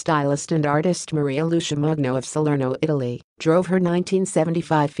hairstylist and artist Lucia Mugno of Salerno, Italy, drove her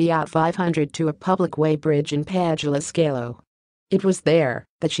 1975 Fiat 500 to a public way bridge in Padula Scalo. It was there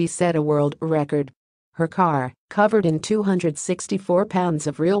that she set a world record. Her car, covered in 264 pounds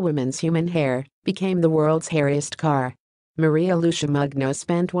of real women's human hair, became the world's hairiest car. Lucia Mugno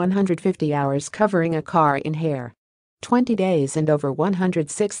spent 150 hours covering a car in hair. 20 days and over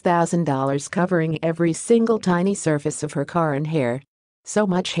 $106,000 covering every single tiny surface of her car in hair. So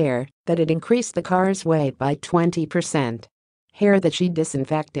much hair that it increased the car's weight by 20%. Hair that she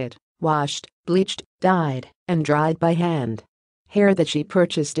disinfected, washed, bleached, dyed, and dried by hand. Hair that she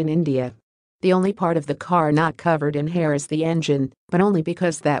purchased in India. The only part of the car not covered in hair is the engine, but only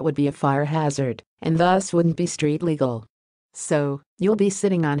because that would be a fire hazard, and thus wouldn't be street legal. So, you'll be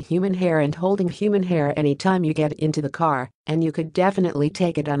sitting on human hair and holding human hair anytime you get into the car, and you could definitely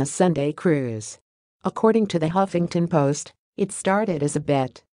take it on a Sunday cruise. According to the Huffington Post, it started as a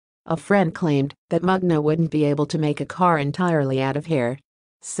bet. A friend claimed that Mugno wouldn't be able to make a car entirely out of hair.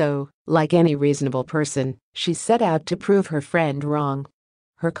 So, like any reasonable person, she set out to prove her friend wrong.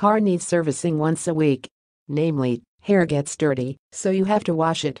 Her car needs servicing once a week. Namely, hair gets dirty, so you have to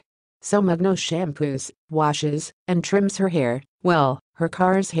wash it. So Mugno shampoos, washes, and trims her hair, well, her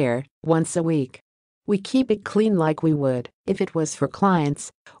car's hair, once a week. We keep it clean like we would if it was for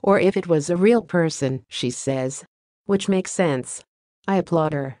clients, or if it was a real person, she says. Which makes sense. I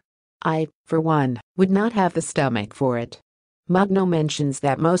applaud her. I, for one, would not have the stomach for it. Mugno mentions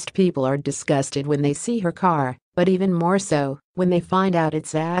that most people are disgusted when they see her car, but even more so when they find out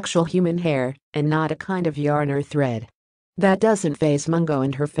it's actual human hair and not a kind of yarn or thread. That doesn't faze Mugno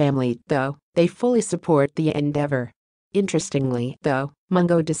and her family, though. They fully support the endeavor. Interestingly, though,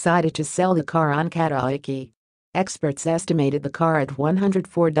 Mugno decided to sell the car on karaoke. Experts estimated the car at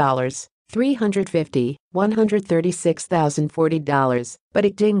 $104, $350, $136,040, but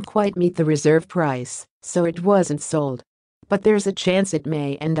it didn't quite meet the reserve price, so it wasn't sold. But there's a chance it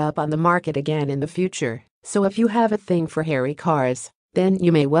may end up on the market again in the future, so if you have a thing for hairy cars, then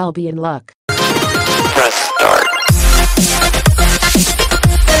you may well be in luck. Press start.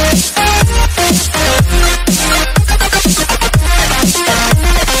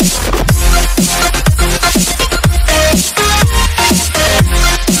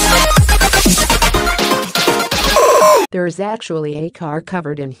 There is actually a car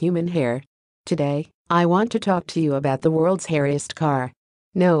covered in human hair. Today, I want to talk to you about the world's hairiest car.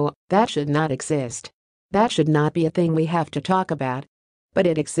 No, that should not exist. That should not be a thing we have to talk about. But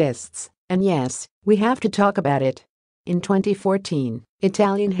it exists, and yes, we have to talk about it. In 2014,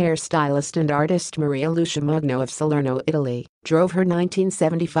 Italian hairstylist and artist Lucia Mugno of Salerno, Italy, drove her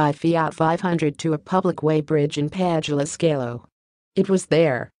 1975 Fiat 500 to a public way bridge in Padula Scalo. It was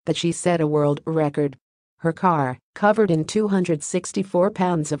there that she set a world record. Her car, covered in 264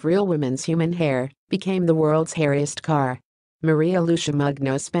 pounds of real women's human hair, became the world's hairiest car. Lucia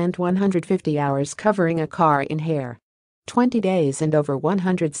Mugno spent 150 hours covering a car in hair. 20 days and over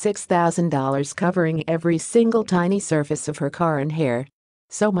 $106,000 covering every single tiny surface of her car in hair.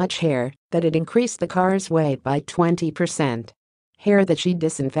 So much hair that it increased the car's weight by 20%. Hair that she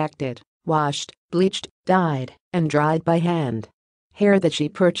disinfected, washed, bleached, dyed, and dried by hand. Hair that she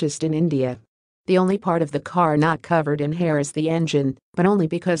purchased in India. The only part of the car not covered in hair is the engine, but only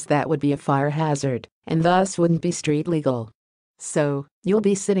because that would be a fire hazard, and thus wouldn't be street legal. So, you'll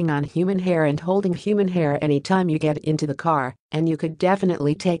be sitting on human hair and holding human hair anytime you get into the car, and you could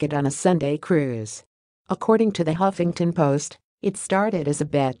definitely take it on a Sunday cruise. According to the Huffington Post, it started as a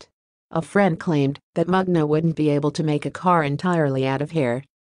bet. A friend claimed that Mugno wouldn't be able to make a car entirely out of hair.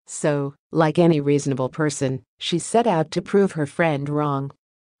 So, like any reasonable person, she set out to prove her friend wrong.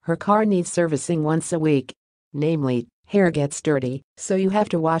 Her car needs servicing once a week. Namely, hair gets dirty, so you have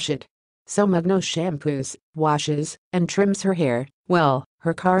to wash it. So Mugno shampoos, washes, and trims her hair, well,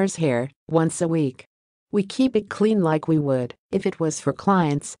 her car's hair, once a week. We keep it clean like we would if it was for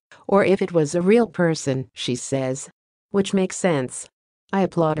clients, or if it was a real person, she says. Which makes sense. I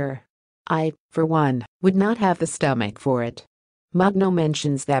applaud her. I, for one, would not have the stomach for it. Mugno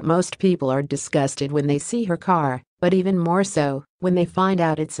mentions that most people are disgusted when they see her car, but even more so when they find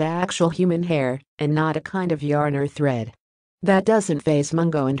out it's actual human hair and not a kind of yarn or thread. That doesn't faze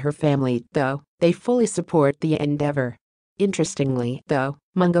Mugno and her family, though. They fully support the endeavor. Interestingly, though,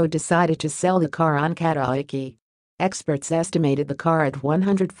 Mugno decided to sell the car on karaoke. Experts estimated the car at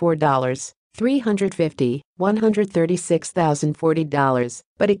 $104, $350, $136,040,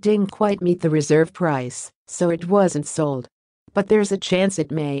 but it didn't quite meet the reserve price, so it wasn't sold. But there's a chance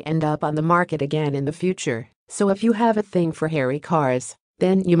it may end up on the market again in the future, so if you have a thing for hairy cars,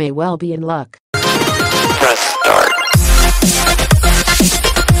 then you may well be in luck. Press start.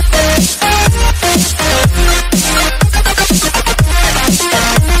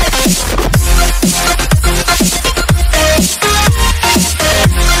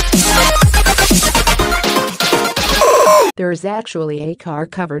 There is actually a car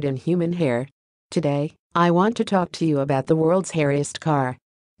covered in human hair. Today, I want to talk to you about the world's hairiest car.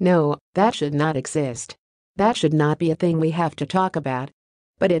 No, that should not exist. That should not be a thing we have to talk about.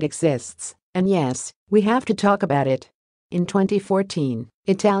 But it exists, and yes, we have to talk about it. In 2014,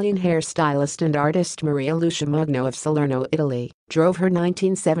 Italian hairstylist and artist Lucia Mugno of Salerno, Italy, drove her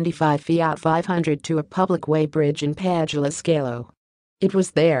 1975 Fiat 500 to a public way bridge in Padula Scalo. It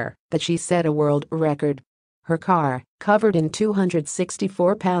was there that she set a world record. Her car, covered in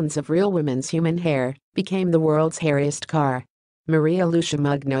 264 pounds of real women's human hair, became the world's hairiest car. Lucia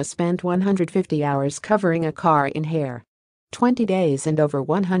Mugno spent 150 hours covering a car in hair. 20 days and over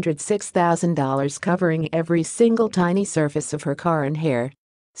 $106,000 covering every single tiny surface of her car in hair.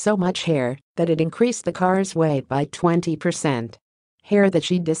 So much hair that it increased the car's weight by 20%. Hair that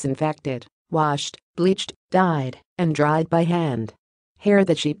she disinfected, washed, bleached, dyed, and dried by hand. Hair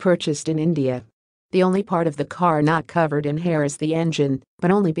that she purchased in India. The only part of the car not covered in hair is the engine,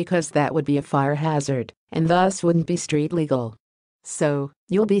 but only because that would be a fire hazard, and thus wouldn't be street legal. So,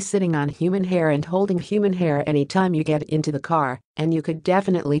 you'll be sitting on human hair and holding human hair anytime you get into the car, and you could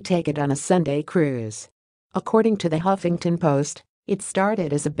definitely take it on a Sunday cruise. According to the Huffington Post, it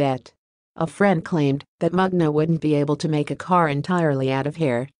started as a bet. A friend claimed that Mugno wouldn't be able to make a car entirely out of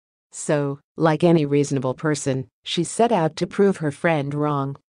hair. So, like any reasonable person, she set out to prove her friend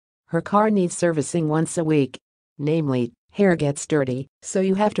wrong. Her car needs servicing once a week. Namely, hair gets dirty, so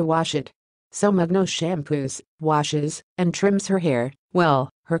you have to wash it. So Mugno shampoos, washes, and trims her hair, well,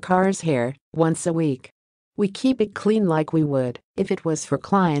 her car's hair, once a week. We keep it clean like we would if it was for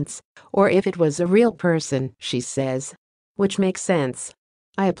clients, or if it was a real person, she says. Which makes sense.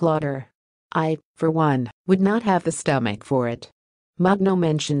 I applaud her. I, for one, would not have the stomach for it. Mugno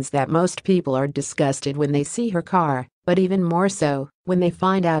mentions that most people are disgusted when they see her car, but even more so when they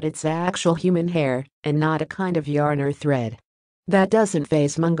find out it's actual human hair and not a kind of yarn or thread. That doesn't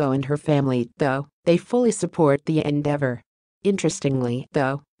faze Mugno and her family, though. They fully support the endeavor. Interestingly,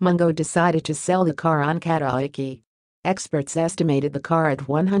 though, Mugno decided to sell the car on karaoke. Experts estimated the car at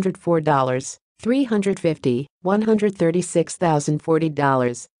 $104, $350,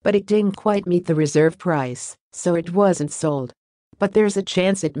 $136,040, but it didn't quite meet the reserve price, so it wasn't sold. But there's a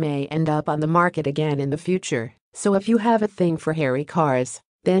chance it may end up on the market again in the future, so if you have a thing for hairy cars,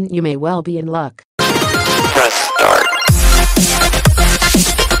 then you may well be in luck. Press start.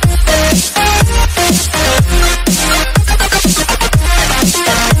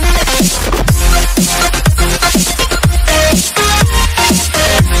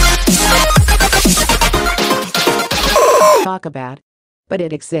 Talk about. But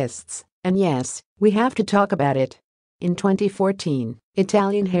it exists, and yes, we have to talk about it. In 2014,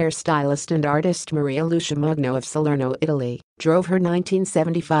 Italian hairstylist and artist Lucia Mugno of Salerno, Italy, drove her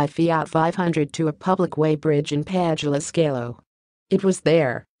 1975 Fiat 500 to a public way bridge in Padula Scalo. It was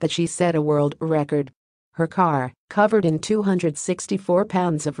there that she set a world record. Her car, covered in 264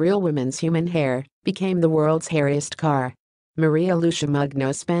 pounds of real women's human hair, became the world's hairiest car. Lucia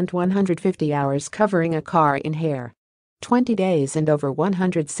Mugno spent 150 hours covering a car in hair. 20 days and over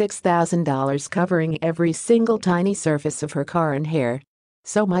 $106,000 covering every single tiny surface of her car in hair.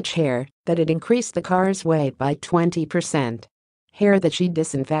 So much hair that it increased the car's weight by 20%. Hair that she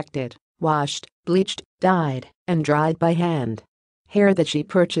disinfected, washed, bleached, dyed, and dried by hand. Hair that she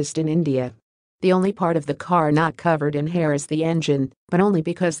purchased in India. The only part of the car not covered in hair is the engine, but only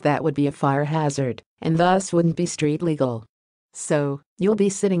because that would be a fire hazard, and thus wouldn't be street legal. So, you'll be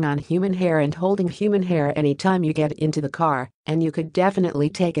sitting on human hair and holding human hair anytime you get into the car, and you could definitely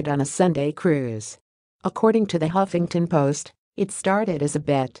take it on a Sunday cruise. According to the Huffington Post, it started as a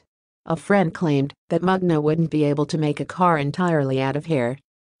bet. A friend claimed that Mugno wouldn't be able to make a car entirely out of hair.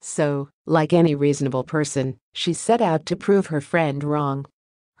 So, like any reasonable person, she set out to prove her friend wrong.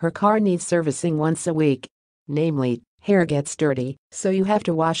 Her car needs servicing once a week. Namely, hair gets dirty, so you have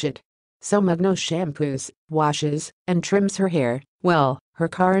to wash it. So Mugno shampoos, washes, and trims her hair, well, her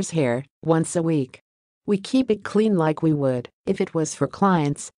car's hair, once a week. We keep it clean like we would if it was for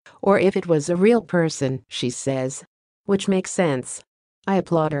clients, or if it was a real person, she says. Which makes sense. I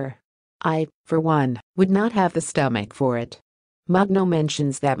applaud her. I, for one, would not have the stomach for it. Mugno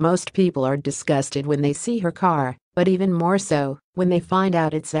mentions that most people are disgusted when they see her car, but even more so when they find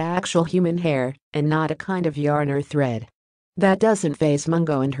out it's actual human hair and not a kind of yarn or thread. That doesn't faze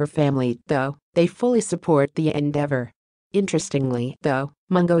Mugno and her family, though. They fully support the endeavor. Interestingly, though,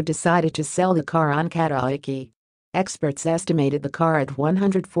 Mugno decided to sell the car on karaoke. Experts estimated the car at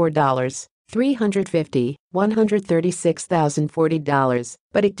 $104, $350, $136,040,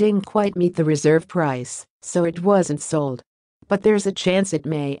 but it didn't quite meet the reserve price, so it wasn't sold. But there's a chance it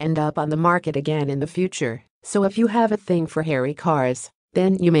may end up on the market again in the future, so if you have a thing for hairy cars,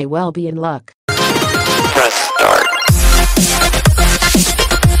 then you may well be in luck. Press start.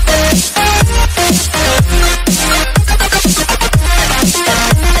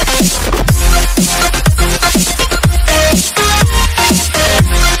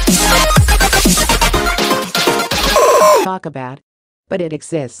 Talk about. But it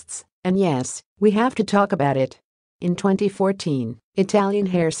exists, and yes, we have to talk about it. In 2014, Italian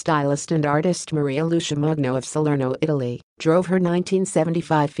hairstylist and artist Lucia Mugno of Salerno, Italy, drove her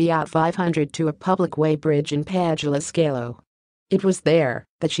 1975 Fiat 500 to a public way bridge in Padula Scalo. It was there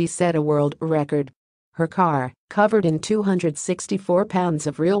that she set a world record. Her car, covered in 264 pounds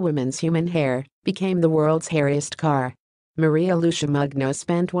of real women's human hair, became the world's hairiest car. Lucia Mugno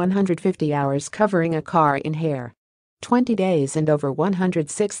spent 150 hours covering a car in hair. 20 days and over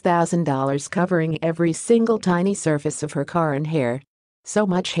 $106,000 covering every single tiny surface of her car in hair. So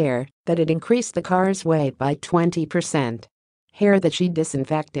much hair that it increased the car's weight by 20%. Hair that she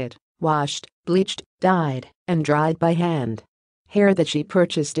disinfected, washed, bleached, dyed, and dried by hand. Hair that she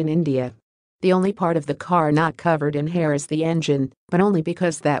purchased in India. The only part of the car not covered in hair is the engine, but only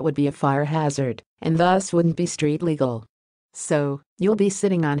because that would be a fire hazard, and thus wouldn't be street legal. So, you'll be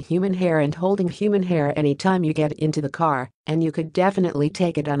sitting on human hair and holding human hair anytime you get into the car, and you could definitely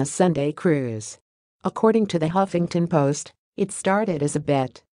take it on a Sunday cruise. According to the Huffington Post, it started as a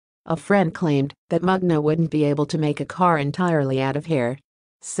bet. A friend claimed that Mugno wouldn't be able to make a car entirely out of hair.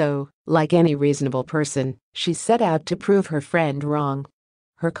 So, like any reasonable person, she set out to prove her friend wrong.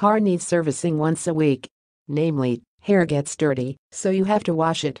 Her car needs servicing once a week. Namely, hair gets dirty, so you have to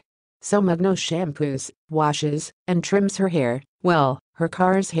wash it. So Mugno shampoos, washes, and trims her hair, well, her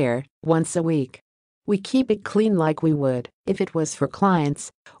car's hair, once a week. We keep it clean like we would if it was for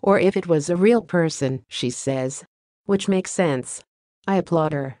clients, or if it was a real person, she says. Which makes sense. I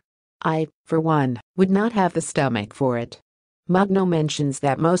applaud her. I, for one, would not have the stomach for it. Mugno mentions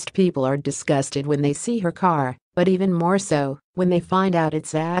that most people are disgusted when they see her car, but even more so when they find out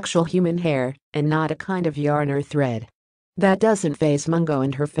it's actual human hair and not a kind of yarn or thread. That doesn't faze Mugno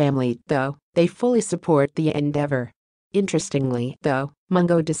and her family, though. They fully support the endeavor. Interestingly, though,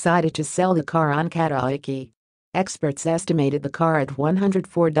 Mugno decided to sell the car on karaoke. Experts estimated the car at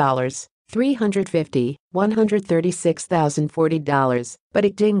 $104, $350, $136,040, but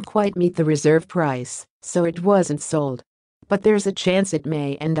it didn't quite meet the reserve price, so it wasn't sold. but there's a chance it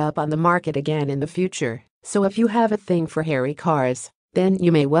may end up on the market again in the future. So if you have a thing for hairy cars, then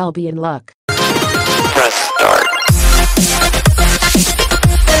you may well be in luck. Press start.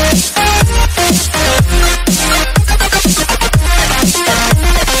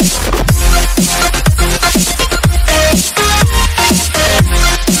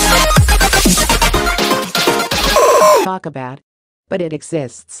 Talk about. But it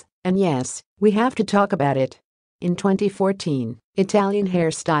exists, and yes, we have to talk about it. In 2014, Italian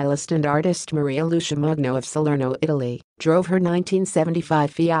hairstylist and artist Lucia Mugno of Salerno, Italy, drove her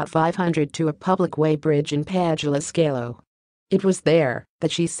 1975 Fiat 500 to a public way bridge in Padula Scalo. It was there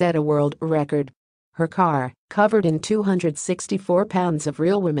that she set a world record. Her car, covered in 264 pounds of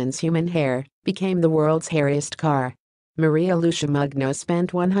real women's human hair, became the world's hairiest car. Lucia Mugno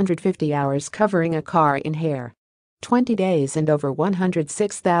spent 150 hours covering a car in hair. 20 days and over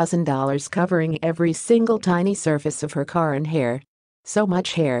 $106,000 covering every single tiny surface of her car in hair. So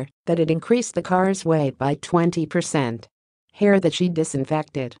much hair that it increased the car's weight by 20%. Hair that she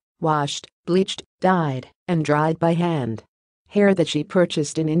disinfected, washed, bleached, dyed, and dried by hand. Hair that she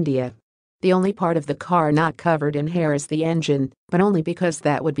purchased in India. The only part of the car not covered in hair is the engine, but only because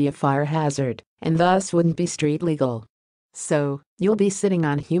that would be a fire hazard, and thus wouldn't be street legal. So, you'll be sitting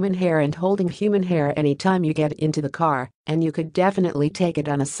on human hair and holding human hair anytime you get into the car, and you could definitely take it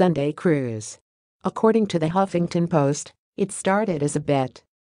on a Sunday cruise. According to the Huffington Post, it started as a bet.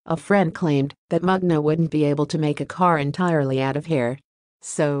 A friend claimed that Mugno wouldn't be able to make a car entirely out of hair.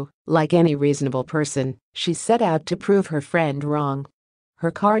 So, like any reasonable person, she set out to prove her friend wrong.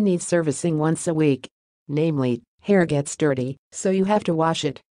 Her car needs servicing once a week. Namely, hair gets dirty, so you have to wash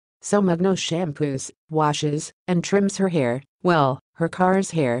it. So Mugno shampoos, washes, and trims her hair, well, her car's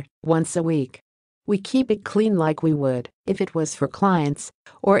hair, once a week. We keep it clean like we would if it was for clients,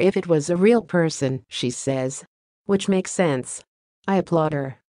 or if it was a real person, she says. Which makes sense. I applaud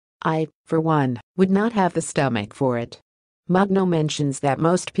her. I, for one, would not have the stomach for it. Mugno mentions that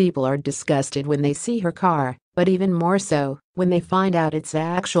most people are disgusted when they see her car, but even more so when they find out it's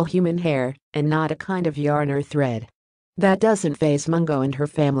actual human hair and not a kind of yarn or thread. That doesn't faze Mugno and her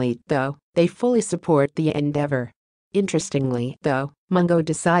family, though. They fully support the endeavor. Interestingly, though, Mugno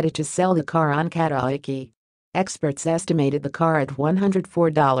decided to sell the car on karaoke. Experts estimated the car at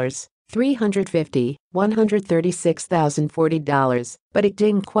 $104, $350, $136,040, but it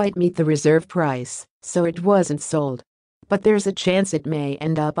didn't quite meet the reserve price, so it wasn't sold. But there's a chance it may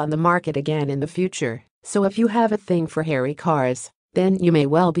end up on the market again in the future. So if you have a thing for hairy cars, then you may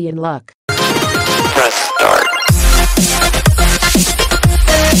well be in luck. Press start.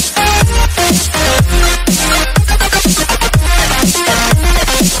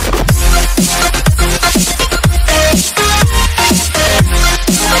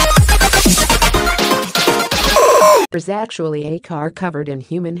 There's actually a car covered in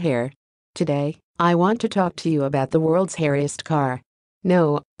human hair. Today, I want to talk to you about the world's hairiest car.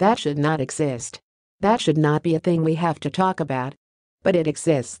 No, that should not exist. That should not be a thing we have to talk about. But it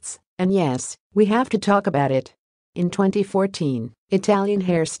exists, and yes, we have to talk about it. In 2014, Italian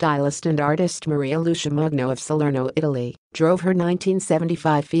hairstylist and artist Lucia Mugno of Salerno, Italy, drove her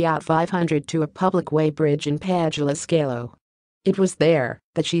 1975 Fiat 500 to a public way bridge in Padula Scalo. It was there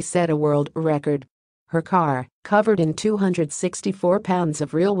that she set a world record. Her car, covered in 264 pounds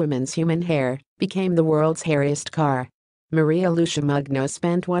of real women's human hair, became the world's hairiest car. Lucia Mugno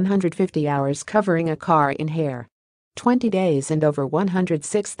spent 150 hours covering a car in hair. 20 days and over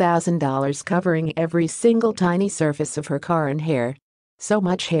 $106,000 covering every single tiny surface of her car in hair. So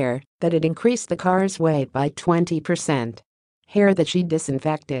much hair that it increased the car's weight by 20%. Hair that she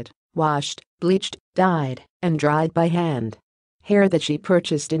disinfected, washed, bleached, dyed, and dried by hand. Hair that she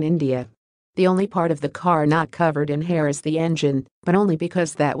purchased in India. The only part of the car not covered in hair is the engine, but only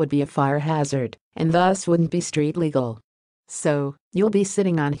because that would be a fire hazard, and thus wouldn't be street legal. So, you'll be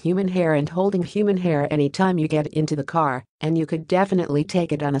sitting on human hair and holding human hair anytime you get into the car, and you could definitely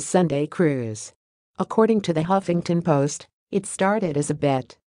take it on a Sunday cruise. According to the Huffington Post, it started as a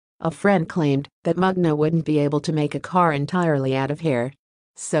bet. A friend claimed that Mugno wouldn't be able to make a car entirely out of hair.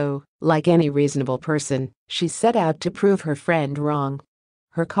 So, like any reasonable person, she set out to prove her friend wrong.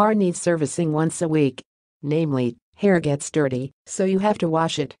 Her car needs servicing once a week. Namely, hair gets dirty, so you have to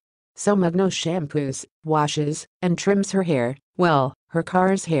wash it. So Mugno shampoos, washes, and trims her hair, well, her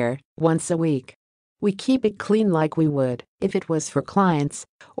car's hair, once a week. We keep it clean like we would if it was for clients,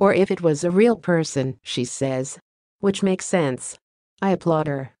 or if it was a real person, she says. Which makes sense. I applaud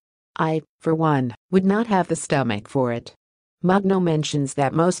her. I, for one, would not have the stomach for it. Mugno mentions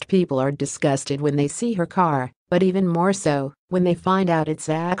that most people are disgusted when they see her car, but even more so when they find out it's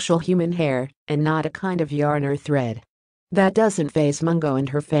actual human hair and not a kind of yarn or thread. That doesn't faze Mugno and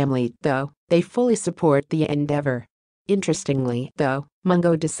her family, though. They fully support the endeavor. Interestingly, though,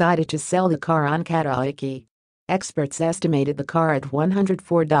 Mugno decided to sell the car on karaoke. Experts estimated the car at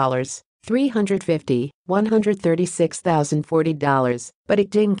 $104, $350, $136,040, but it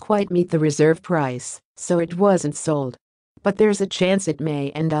didn't quite meet the reserve price, so it wasn't sold. But there's a chance it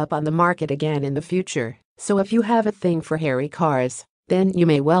may end up on the market again in the future, so if you have a thing for hairy cars, then you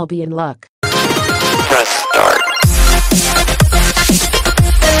may well be in luck. Press start.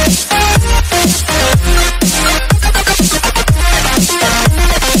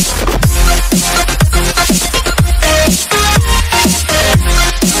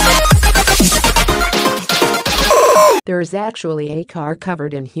 There is actually a car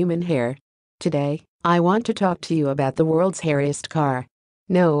covered in human hair. Today, I want to talk to you about the world's hairiest car.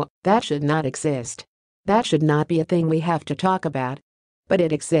 No, that should not exist. That should not be a thing we have to talk about. But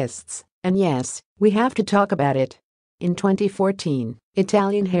it exists, and yes, we have to talk about it. In 2014,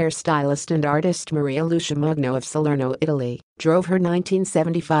 Italian hairstylist and artist Lucia Mugno of Salerno, Italy, drove her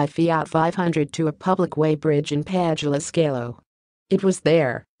 1975 Fiat 500 to a public way bridge in Padula Scalo. It was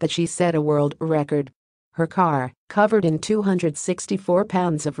there that she set a world record. Her car, covered in 264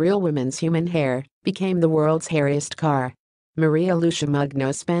 pounds of real women's human hair, became the world's hairiest car. Lucia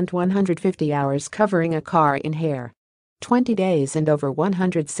Mugno spent 150 hours covering a car in hair. 20 days and over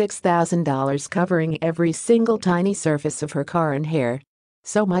 $106,000 covering every single tiny surface of her car in hair.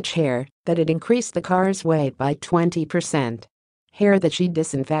 So much hair that it increased the car's weight by 20%. Hair that she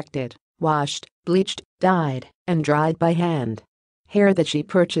disinfected, washed, bleached, dyed, and dried by hand. Hair that she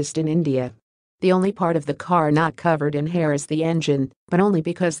purchased in India. The only part of the car not covered in hair is the engine, but only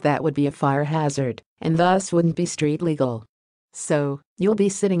because that would be a fire hazard, and thus wouldn't be street legal. So, you'll be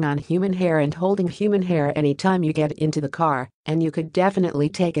sitting on human hair and holding human hair anytime you get into the car, and you could definitely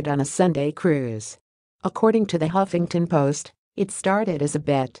take it on a Sunday cruise. According to the Huffington Post, it started as a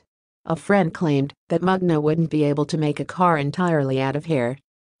bet. A friend claimed that Mugno wouldn't be able to make a car entirely out of hair.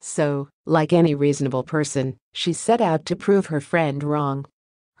 So, like any reasonable person, she set out to prove her friend wrong.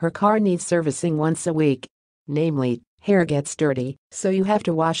 Her car needs servicing once a week. Namely, hair gets dirty, so you have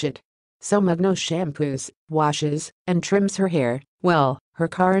to wash it. So Mugno shampoos, washes, and trims her hair, well, her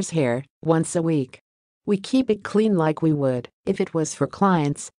car's hair, once a week. We keep it clean like we would if it was for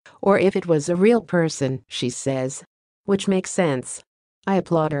clients, or if it was a real person, she says. Which makes sense. I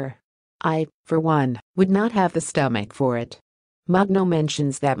applaud her. I, for one, would not have the stomach for it. Mugno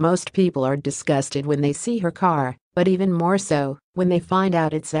mentions that most people are disgusted when they see her car, but even more so when they find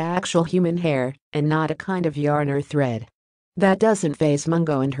out it's actual human hair and not a kind of yarn or thread. That doesn't faze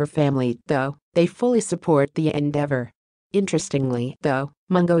Mugno and her family, though. They fully support the endeavor. Interestingly, though,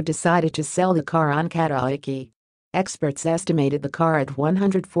 Mugno decided to sell the car on karaoke. Experts estimated the car at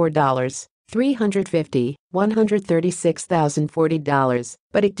 $104, $350, $136,040,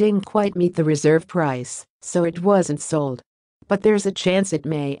 but it didn't quite meet the reserve price, so it wasn't sold. But there's a chance it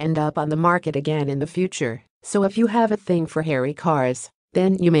may end up on the market again in the future, so if you have a thing for hairy cars,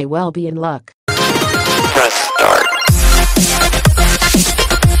 then you may well be in luck. Press start.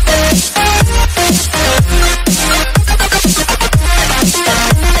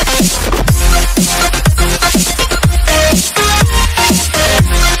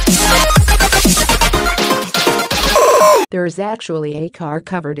 There is actually a car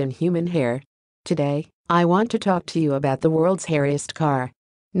covered in human hair. Today, I want to talk to you about the world's hairiest car.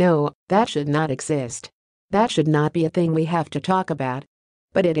 No, that should not exist. That should not be a thing we have to talk about.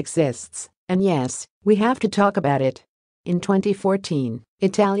 But it exists, and yes, we have to talk about it. In 2014,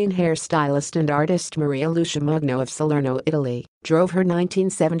 Italian hairstylist and artist Lucia Mugno of Salerno, Italy, drove her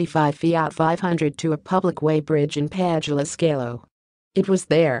 1975 Fiat 500 to a public way bridge in Padula Scalo. It was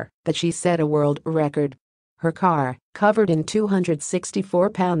there that she set a world record. Her car, covered in 264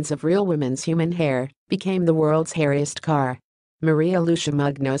 pounds of real women's human hair, became the world's hairiest car. Lucia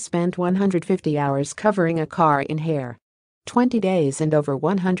Mugno spent 150 hours covering a car in hair. 20 days and over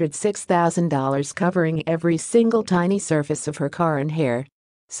 $106,000 covering every single tiny surface of her car in hair.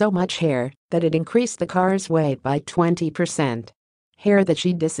 So much hair that it increased the car's weight by 20%. Hair that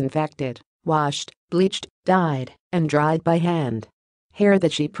she disinfected, washed, bleached, dyed, and dried by hand. Hair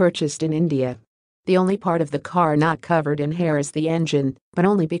that she purchased in India. The only part of the car not covered in hair is the engine, but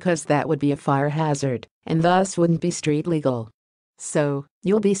only because that would be a fire hazard, and thus wouldn't be street legal. So,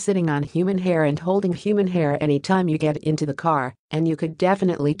 you'll be sitting on human hair and holding human hair anytime you get into the car, and you could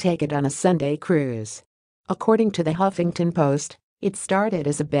definitely take it on a Sunday cruise. According to the Huffington Post, it started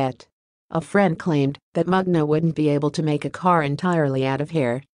as a bet. A friend claimed that Mugno wouldn't be able to make a car entirely out of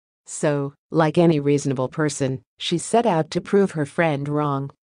hair. So, like any reasonable person, she set out to prove her friend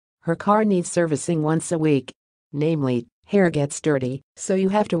wrong. Her car needs servicing once a week. Namely, Hair gets dirty, so you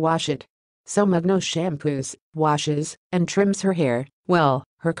have to wash it. So Mugno shampoos, washes, and trims her hair, well,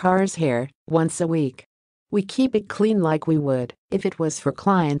 her car's hair, once a week. We keep it clean like we would if it was for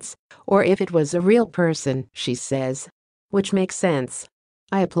clients or if it was a real person, she says. Which makes sense.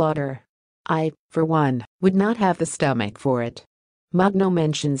 I applaud her. I, for one, would not have the stomach for it. Mugno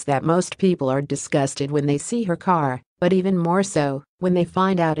mentions that most people are disgusted when they see her car, but even more so when they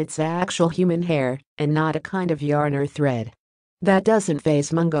find out it's actual human hair and not a kind of yarn or thread. That doesn't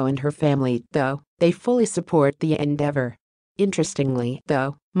faze Mugno and her family, though. They fully support the endeavor. Interestingly,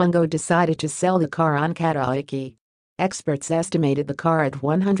 though, Mugno decided to sell the car on karaoke. Experts estimated the car at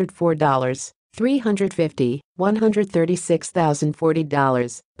 $104, $350,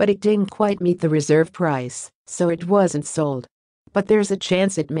 $136,040, but it didn't quite meet the reserve price, so it wasn't sold. But there's a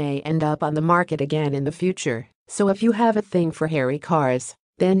chance it may end up on the market again in the future, so if you have a thing for hairy cars,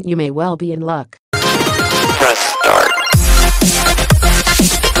 then you may well be in luck. Press start.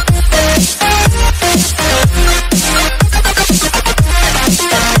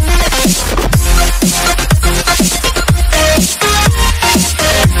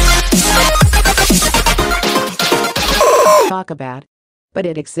 Talk about. But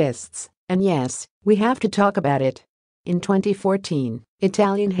it exists, and yes, we have to talk about it. In 2014,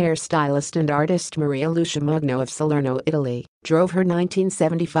 Italian hairstylist and artist Lucia Mugno of Salerno, Italy, drove her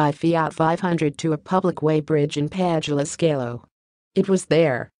 1975 Fiat 500 to a public weighbridge in Padula Scalo. It was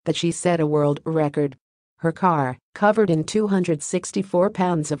there that she set a world record. Her car, covered in 264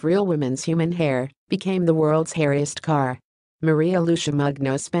 pounds of real women's human hair, became the world's hairiest car. Lucia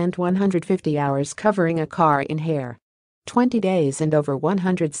Mugno spent 150 hours covering a car in hair. 20 days and over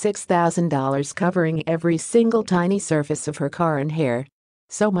 $106,000 covering every single tiny surface of her car in hair.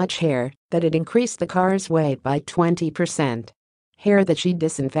 So much hair that it increased the car's weight by 20%. Hair that she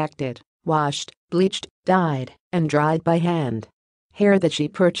disinfected, washed, bleached, dyed, and dried by hand. Hair that she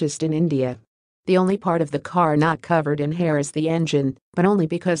purchased in India. The only part of the car not covered in hair is the engine, but only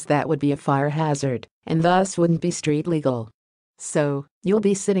because that would be a fire hazard, and thus wouldn't be street legal. So, you'll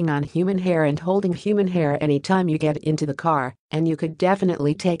be sitting on human hair and holding human hair anytime you get into the car, and you could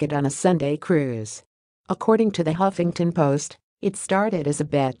definitely take it on a Sunday cruise. According to the Huffington Post, it started as a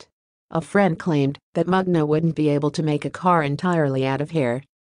bet. A friend claimed that Mugno wouldn't be able to make a car entirely out of hair.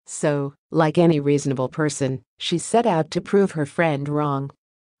 So, like any reasonable person, she set out to prove her friend wrong.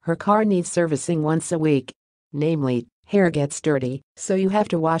 Her car needs servicing once a week. Namely, hair gets dirty, so you have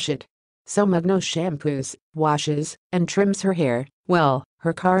to wash it. So Mugno shampoos, washes, and trims her hair, well,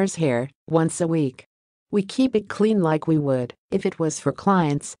 her car's hair, once a week. We keep it clean like we would if it was for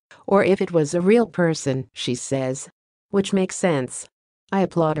clients or if it was a real person, she says. Which makes sense. I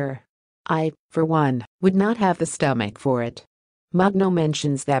applaud her. I, for one, would not have the stomach for it. Mugno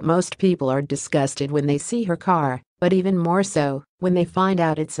mentions that most people are disgusted when they see her car, but even more so when they find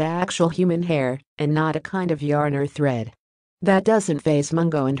out it's actual human hair and not a kind of yarn or thread. That doesn't faze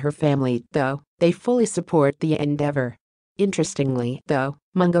Mugno and her family, though. They fully support the endeavor. Interestingly, though,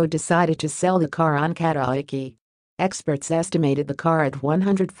 Mugno decided to sell the car on karaoke. Experts estimated the car at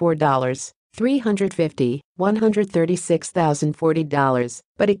 $104, $350, $136,040,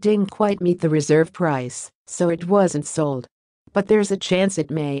 but it didn't quite meet the reserve price, so it wasn't sold. But there's a chance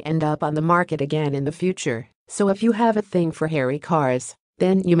it may end up on the market again in the future, so if you have a thing for hairy cars,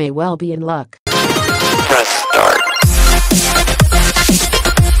 then you may well be in luck. Press start.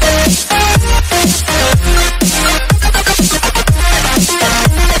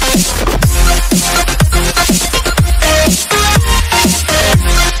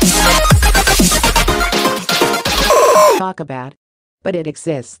 Talk about. But it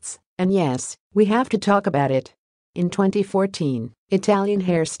exists, and yes, we have to talk about it. In 2014, Italian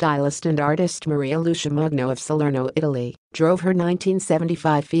hairstylist and artist Lucia Mugno of Salerno, Italy, drove her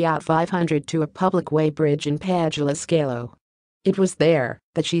 1975 Fiat 500 to a public weighbridge in Padula Scalo. It was there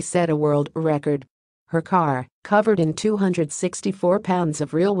that she set a world record. Her car, covered in 264 pounds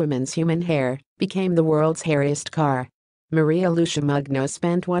of real women's human hair, became the world's hairiest car. Lucia Mugno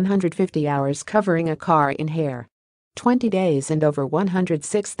spent 150 hours covering a car in hair. 20 days and over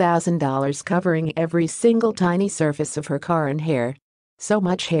 $106,000 covering every single tiny surface of her car in hair. So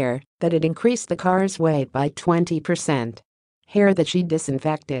much hair that it increased the car's weight by 20%. Hair that she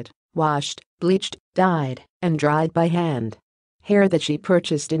disinfected, washed, bleached, dyed, and dried by hand. Hair that she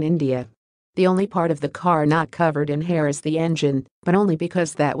purchased in India. The only part of the car not covered in hair is the engine, but only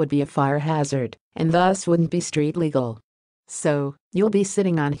because that would be a fire hazard, and thus wouldn't be street legal. So, you'll be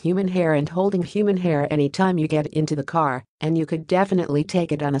sitting on human hair and holding human hair anytime you get into the car, and you could definitely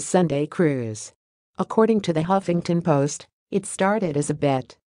take it on a Sunday cruise. According to the Huffington Post, it started as a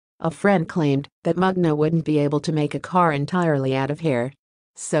bet. A friend claimed that Mugno wouldn't be able to make a car entirely out of hair.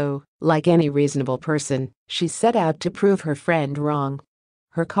 So, like any reasonable person, she set out to prove her friend wrong.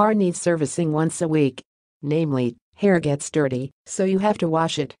 Her car needs servicing once a week. Namely, hair gets dirty, so you have to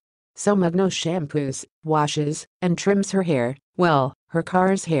wash it. So Mugno shampoos, washes, and trims her hair, well, her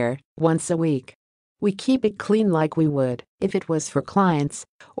car's hair, once a week. We keep it clean like we would if it was for clients,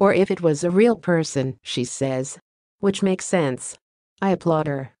 or if it was a real person, she says. Which makes sense. I applaud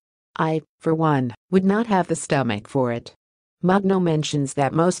her. I, for one, would not have the stomach for it. Mugno mentions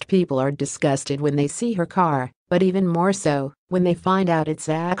that most people are disgusted when they see her car, but even more so when they find out it's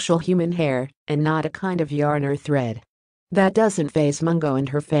actual human hair and not a kind of yarn or thread. That doesn't faze Mugno and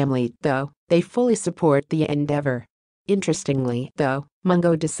her family, though. They fully support the endeavor. Interestingly, though,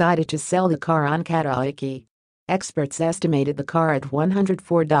 Mugno decided to sell the car on karaoke. Experts estimated the car at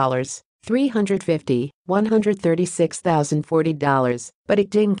 $104, $350, $136,040, but it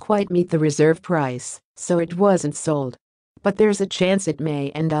didn't quite meet the reserve price, so it wasn't sold. But there's a chance it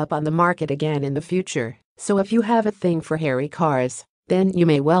may end up on the market again in the future, so if you have a thing for hairy cars, then you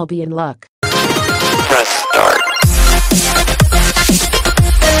may well be in luck. Press start.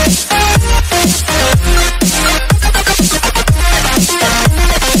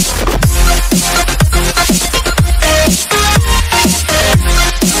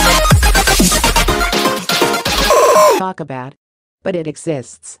 Talk about. But it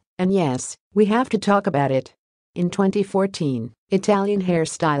exists, and yes, we have to talk about it. In 2014, Italian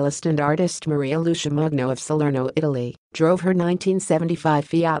hairstylist and artist Lucia Mugno of Salerno, Italy, drove her 1975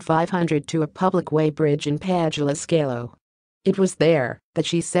 Fiat 500 to a public way bridge in Padula Scalo. It was there that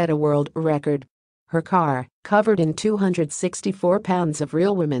she set a world record. Her car, covered in 264 pounds of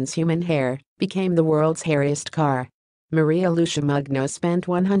real women's human hair, became the world's hairiest car. Lucia Mugno spent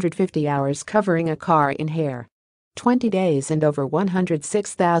 150 hours covering a car in hair. 20 days and over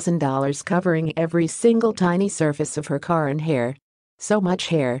 $106,000 covering every single tiny surface of her car in hair. So much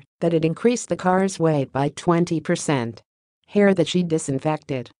hair that it increased the car's weight by 20%. Hair that she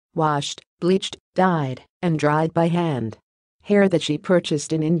disinfected, washed, bleached, dyed, and dried by hand. Hair that she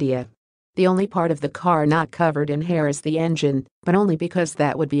purchased in India. The only part of the car not covered in hair is the engine, but only because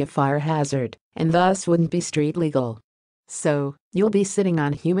that would be a fire hazard, and thus wouldn't be street legal. So, you'll be sitting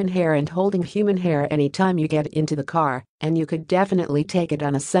on human hair and holding human hair anytime you get into the car, and you could definitely take it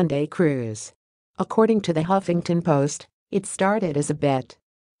on a Sunday cruise. According to the Huffington Post, it started as a bet.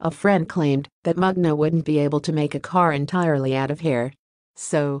 A friend claimed that Mugno wouldn't be able to make a car entirely out of hair.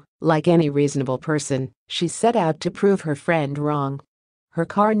 So, like any reasonable person, she set out to prove her friend wrong. Her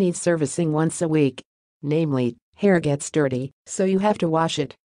car needs servicing once a week. Namely, hair gets dirty, so you have to wash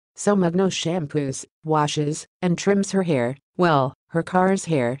it. So Mugno shampoos, washes, and trims her hair, well, her car's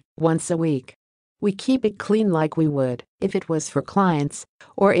hair, once a week. We keep it clean like we would if it was for clients,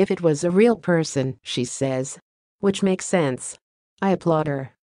 or if it was a real person, she says. Which makes sense. I applaud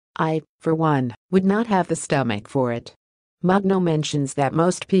her. I, for one, would not have the stomach for it. Mugno mentions that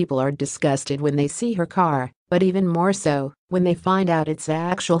most people are disgusted when they see her car, but even more so when they find out it's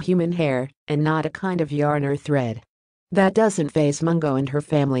actual human hair and not a kind of yarn or thread. That doesn't faze Mugno and her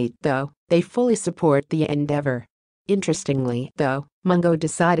family, though. They fully support the endeavor. Interestingly, though, Mugno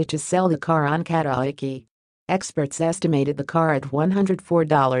decided to sell the car on karaoke. Experts estimated the car at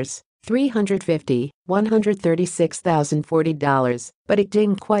 $104, $350, $136,040, but it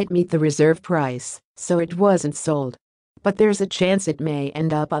didn't quite meet the reserve price, so it wasn't sold. But there's a chance it may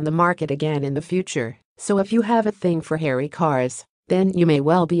end up on the market again in the future, so if you have a thing for hairy cars, then you may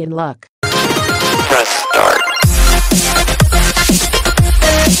well be in luck. Press start.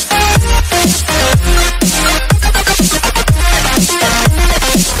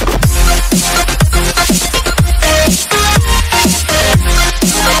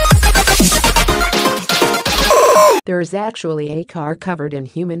 There is actually a car covered in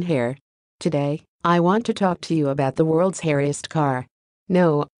human hair. Today, I want to talk to you about the world's hairiest car.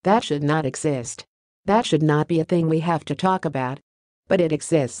 No, that should not exist. That should not be a thing we have to talk about. But it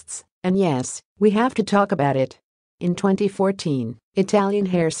exists, and yes, we have to talk about it. In 2014, Italian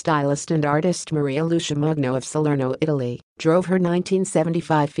hairstylist and artist Lucia Mugno of Salerno, Italy, drove her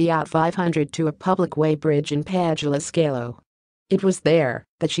 1975 Fiat 500 to a public way bridge in Padula Scalo. It was there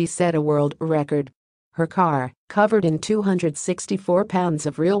that she set a world record. Her car, covered in 264 pounds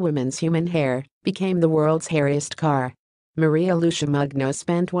of real women's human hair, became the world's hairiest car. Lucia Mugno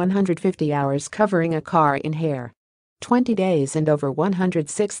spent 150 hours covering a car in hair. 20 days and over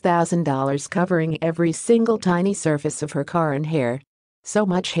 $106,000 covering every single tiny surface of her car in hair. So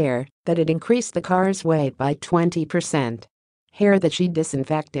much hair that it increased the car's weight by 20%. Hair that she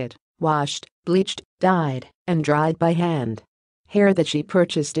disinfected, washed, bleached, dyed, and dried by hand. hair that she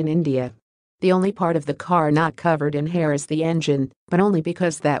purchased in India. The only part of the car not covered in hair is the engine, but only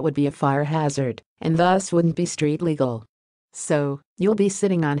because that would be a fire hazard and thus wouldn't be street legal. So, you'll be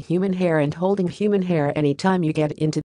sitting on human hair and holding human hair anytime you get into